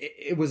 I mean,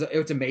 it was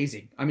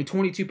amazing. I mean,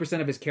 22%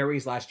 of his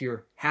carries last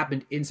year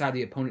happened inside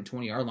the opponent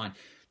 20-yard line.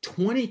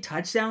 20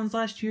 touchdowns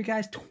last year,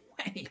 guys.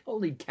 20.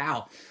 Holy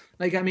cow.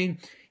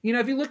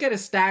 If you look at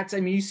his stats,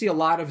 I mean, you see a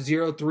lot of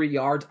 0-3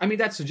 yards. I mean,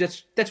 that's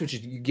what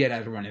you get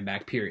out of a running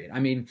back, period. I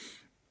mean,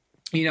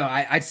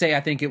 I'd say I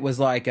think it was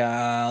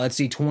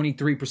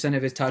 23%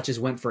 of his touches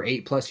went for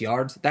 8+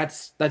 yards.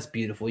 That's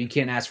beautiful. You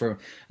can't ask for,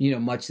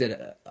 much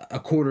that a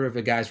quarter of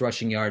a guy's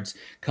rushing yards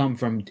come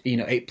from,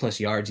 8+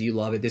 yards. You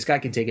love it. This guy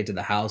can take it to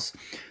the house.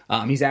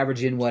 He's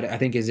averaging what I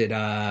think he's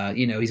got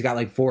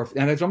 4,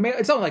 and it's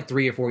only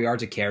 3 or 4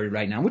 yards a carry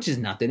right now, which is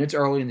nothing. It's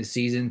early in the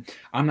season.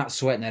 I'm not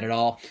sweating that at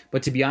all.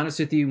 But to be honest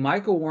with you,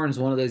 Michael Warren is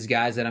one of those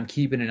guys that I'm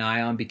keeping an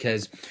eye on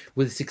because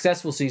with a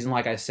successful season,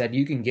 like I said,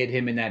 you can get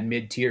him in that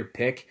mid-tier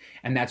pick.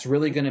 And that's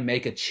really going to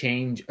make a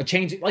change.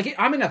 Like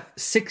I'm in a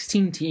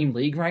 16-team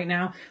league right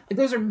now.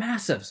 Those are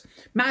massive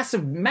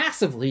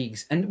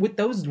leagues. And with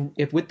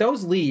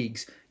those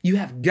leagues, you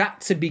have got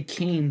to be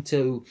keen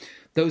to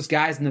those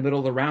guys in the middle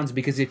of the rounds,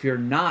 because if you're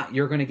not,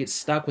 you're going to get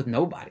stuck with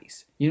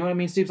nobodies. You know what I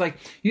mean? Seems like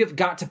you have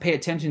got to pay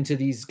attention to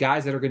these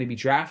guys that are going to be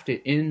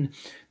drafted in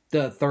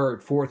the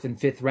 3rd, 4th, and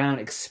 5th round,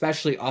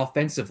 especially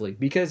offensively,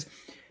 because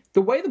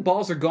the way the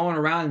balls are going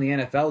around in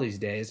the NFL these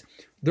days,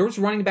 there's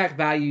 2 running back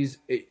values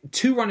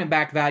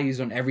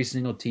on every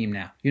single team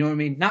now. You know what I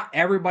mean? Not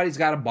everybody's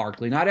got a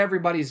Barkley. Not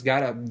everybody's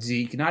got a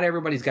Zeke. Not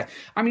everybody's got...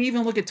 I mean,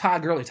 even look at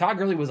Todd Gurley. Todd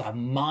Gurley was a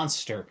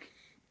monster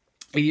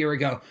a year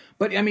ago.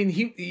 But, I mean,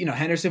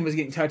 Henderson was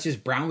getting touches.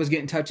 Brown was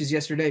getting touches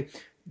yesterday.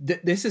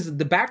 This is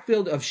the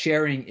backfield of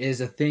sharing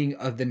is a thing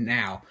of the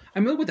now. I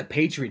mean, look what the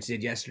Patriots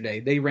did yesterday.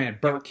 They ran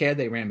Burkhead,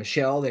 they ran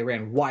Michelle, they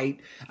ran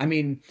White. I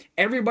mean,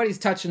 everybody's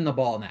touching the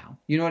ball now.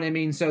 You know what I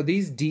mean? So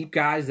these deep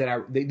guys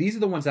these are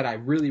the ones that I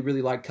really,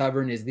 really like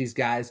covering, is these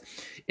guys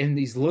in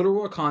these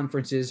literal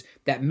conferences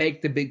that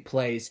make the big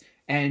plays.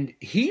 And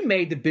he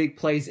made the big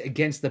plays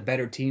against the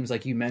better teams,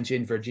 like you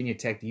mentioned, Virginia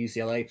Tech to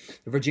UCLA.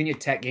 The Virginia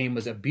Tech game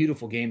was a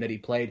beautiful game that he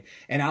played,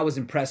 and I was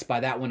impressed by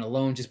that one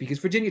alone, just because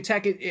Virginia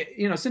Tech,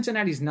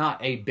 Cincinnati's not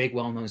a big,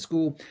 well-known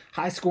school,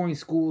 high-scoring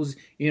schools,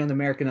 in the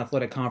American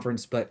Athletic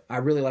Conference, but I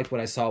really liked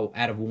what I saw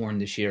out of Warren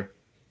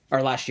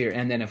last year,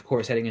 and then, of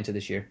course, heading into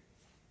this year.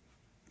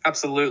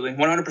 Absolutely,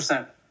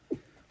 100%.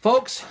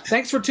 Folks,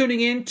 thanks for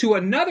tuning in to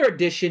another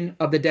edition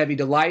of the Devy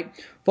Delight.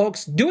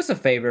 Folks, do us a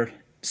favor.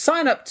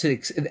 Sign up to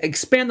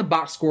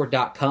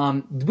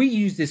expandtheboxscore.com. We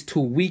use this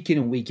tool week in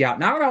and week out.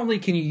 Not only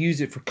can you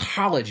use it for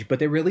college, but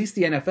they released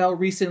the NFL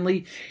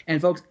recently. And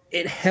folks,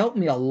 it helped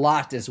me a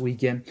lot this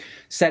weekend,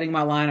 setting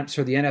my lineups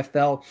for the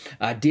NFL,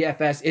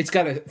 DFS. It's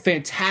got a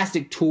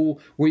fantastic tool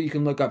where you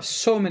can look up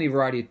so many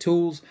variety of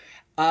tools.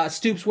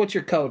 Stoops, what's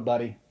your code,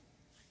 buddy?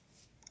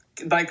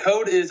 My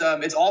code is,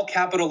 it's all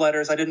capital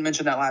letters. I didn't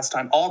mention that last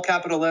time. All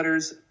capital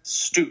letters,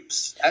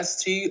 Stoops.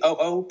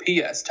 STOOPS.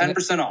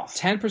 10% off.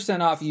 10%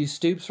 off. Use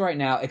Stoops right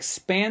now.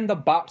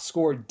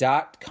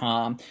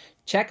 Expandtheboxscore.com.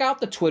 Check out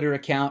the Twitter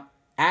account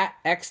at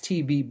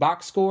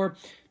XTBBoxScore.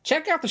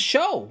 Check out the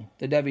show,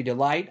 The Devy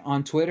Delight,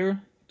 on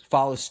Twitter.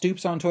 Follow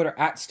Stoops on Twitter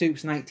at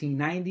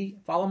Stoops1990.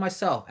 Follow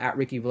myself at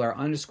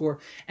RickyValera_.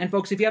 And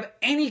folks, if you have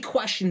any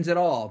questions at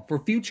all for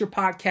future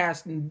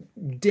podcasts,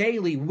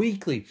 daily,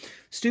 weekly,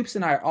 Stoops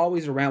and I are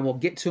always around. We'll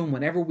get to them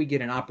whenever we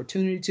get an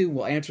opportunity to.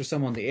 We'll answer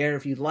some on the air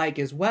if you'd like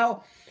as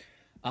well.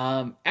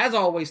 As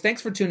always,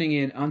 thanks for tuning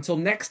in. Until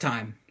next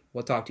time,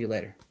 we'll talk to you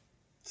later.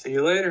 See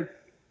you later.